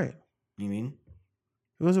you. Right. You know what I mean?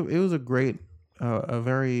 It was a great, a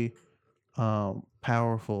very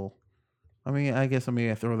powerful. I mean, I guess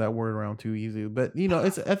I throw that word around too easy, but you know, I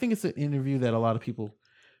think it's an interview that a lot of people,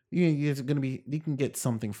 you can get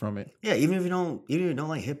something from it. Yeah, even if you don't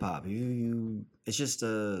like hip hop, it's just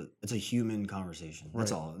it's a human conversation.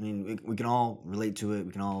 That's all. I mean, we can all relate to it.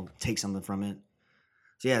 We can all take something from it.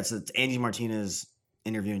 So yeah, it's Angie Martinez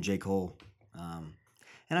interviewing J. Cole.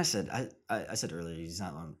 And I said earlier, he's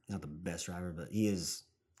not the best rapper, but he is.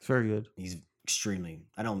 It's very good. He's extremely.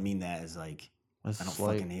 I don't mean that as like I don't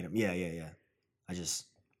fucking hate him. Yeah. I just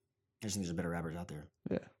think there's better rappers out there.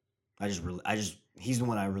 Yeah. He's the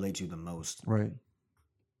one I relate to the most. Right.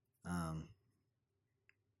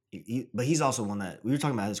 But he's also one that we were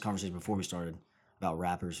talking about this conversation before we started about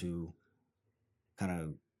rappers who kind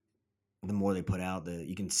of the more they put out,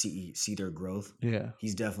 you can see their growth. Yeah.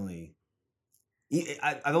 He's definitely.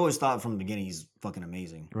 I've always thought from the beginning he's fucking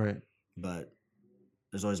amazing. Right. But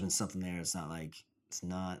there's always been something there. It's not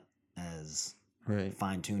as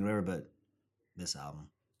fine tuned, whatever. But this album,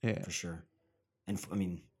 yeah, for sure. And I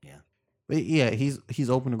mean, yeah. But yeah, he's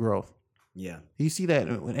open to growth. Yeah. You see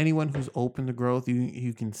that when anyone who's open to growth,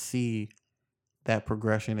 you can see that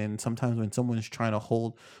progression. And sometimes when someone's trying to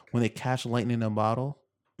when they catch lightning in a bottle,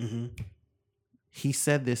 he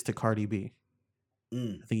said this to Cardi B.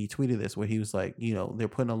 I think he tweeted this where he was like, you know, they're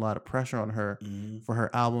putting a lot of pressure on her for her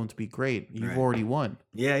album to be great. You've already won.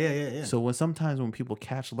 Yeah. So sometimes when people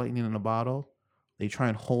catch lightning in a bottle, they try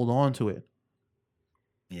and hold on to it.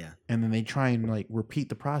 Yeah. And then they try and like repeat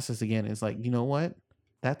the process again. It's like, you know what?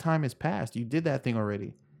 That time has passed. You did that thing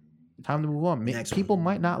already. Time to move on. People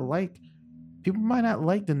might not like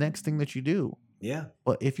the next thing that you do. Yeah.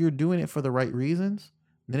 But if you're doing it for the right reasons,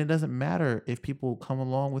 then it doesn't matter if people come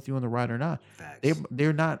along with you on the ride or not. Facts.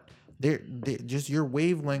 They're just your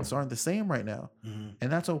wavelengths aren't the same right now. And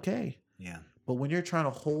that's okay. Yeah. But when you're trying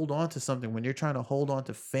to hold on to something, when you're trying to hold on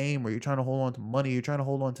to fame, or you're trying to hold on to money, you're trying to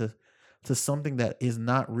hold on to something that is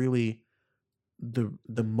not really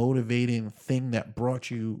the motivating thing that brought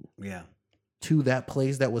you to that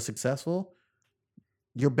place that was successful,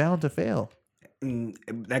 you're bound to fail.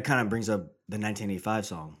 That kind of brings up the 1985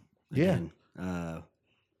 song. Again. Yeah.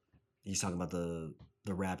 He's talking about the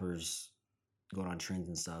rappers going on trends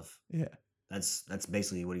and stuff. Yeah. That's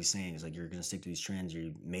basically what he's saying. Is like, you're gonna stick to these trends.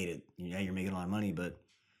 You made it. Yeah, you're making a lot of money, but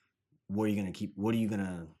what are you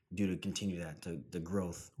gonna do to continue that, to the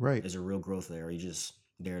growth? Right. Is there real growth there? Or are you just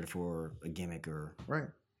there for a gimmick, or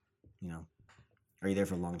you know, are you there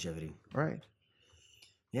for longevity? Right.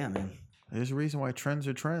 Yeah, man. There's a reason why trends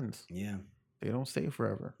are trends. Yeah. They don't stay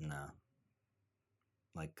forever. No.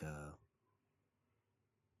 Like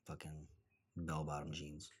fucking bell-bottom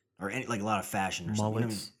jeans, or any, like a lot of fashion or something. You know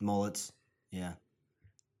what I mean? Mullets. Yeah.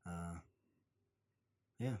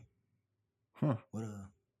 Yeah. Huh. Where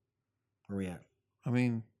we at? I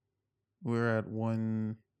mean, we're at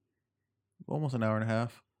almost an hour and a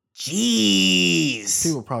half. Jeez.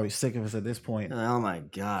 People are probably sick of us at this point. Oh my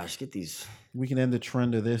gosh, get these. We can end the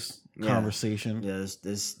trend of this conversation. Yeah,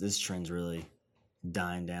 this trend's really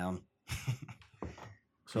dying down.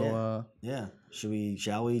 So yeah. Shall we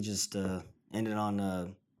just end it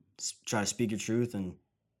on try to speak your truth and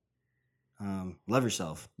love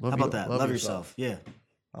yourself. How about that? Love yourself. Yeah.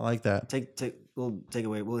 I like that.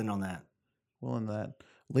 We'll end on that.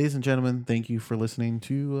 Ladies and gentlemen, thank you for listening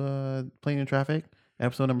to Plane in Traffic,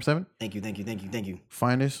 episode number 7. Thank you.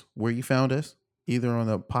 Find us where you found us, either on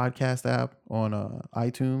the podcast app, on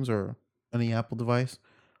iTunes or any Apple device,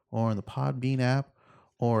 or on the Podbean app,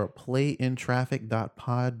 or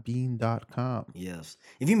playintraffic.podbean.com. Yes.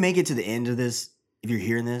 If you make it to the end of this, if you're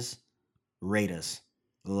hearing this, rate us,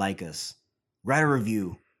 like us, write a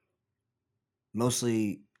review.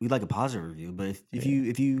 Mostly, we'd like a positive review, but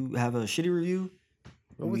if you have a shitty review,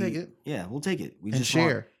 we'll take it. Yeah, we'll take it. We just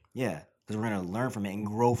share. Because we're gonna learn from it and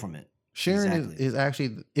grow from it. Sharing is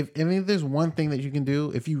actually, if there's one thing that you can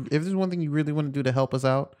do, if there's one thing you really want to do to help us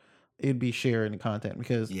out, it'd be sharing the content,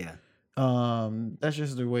 because that's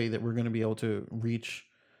just the way that we're going to be able to reach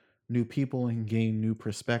new people and gain new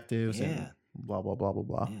perspectives Yeah. and blah blah blah blah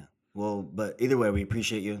blah. Yeah. Well, but either way, we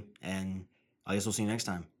appreciate you, and I guess we'll see you next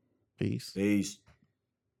time. Peace. Peace.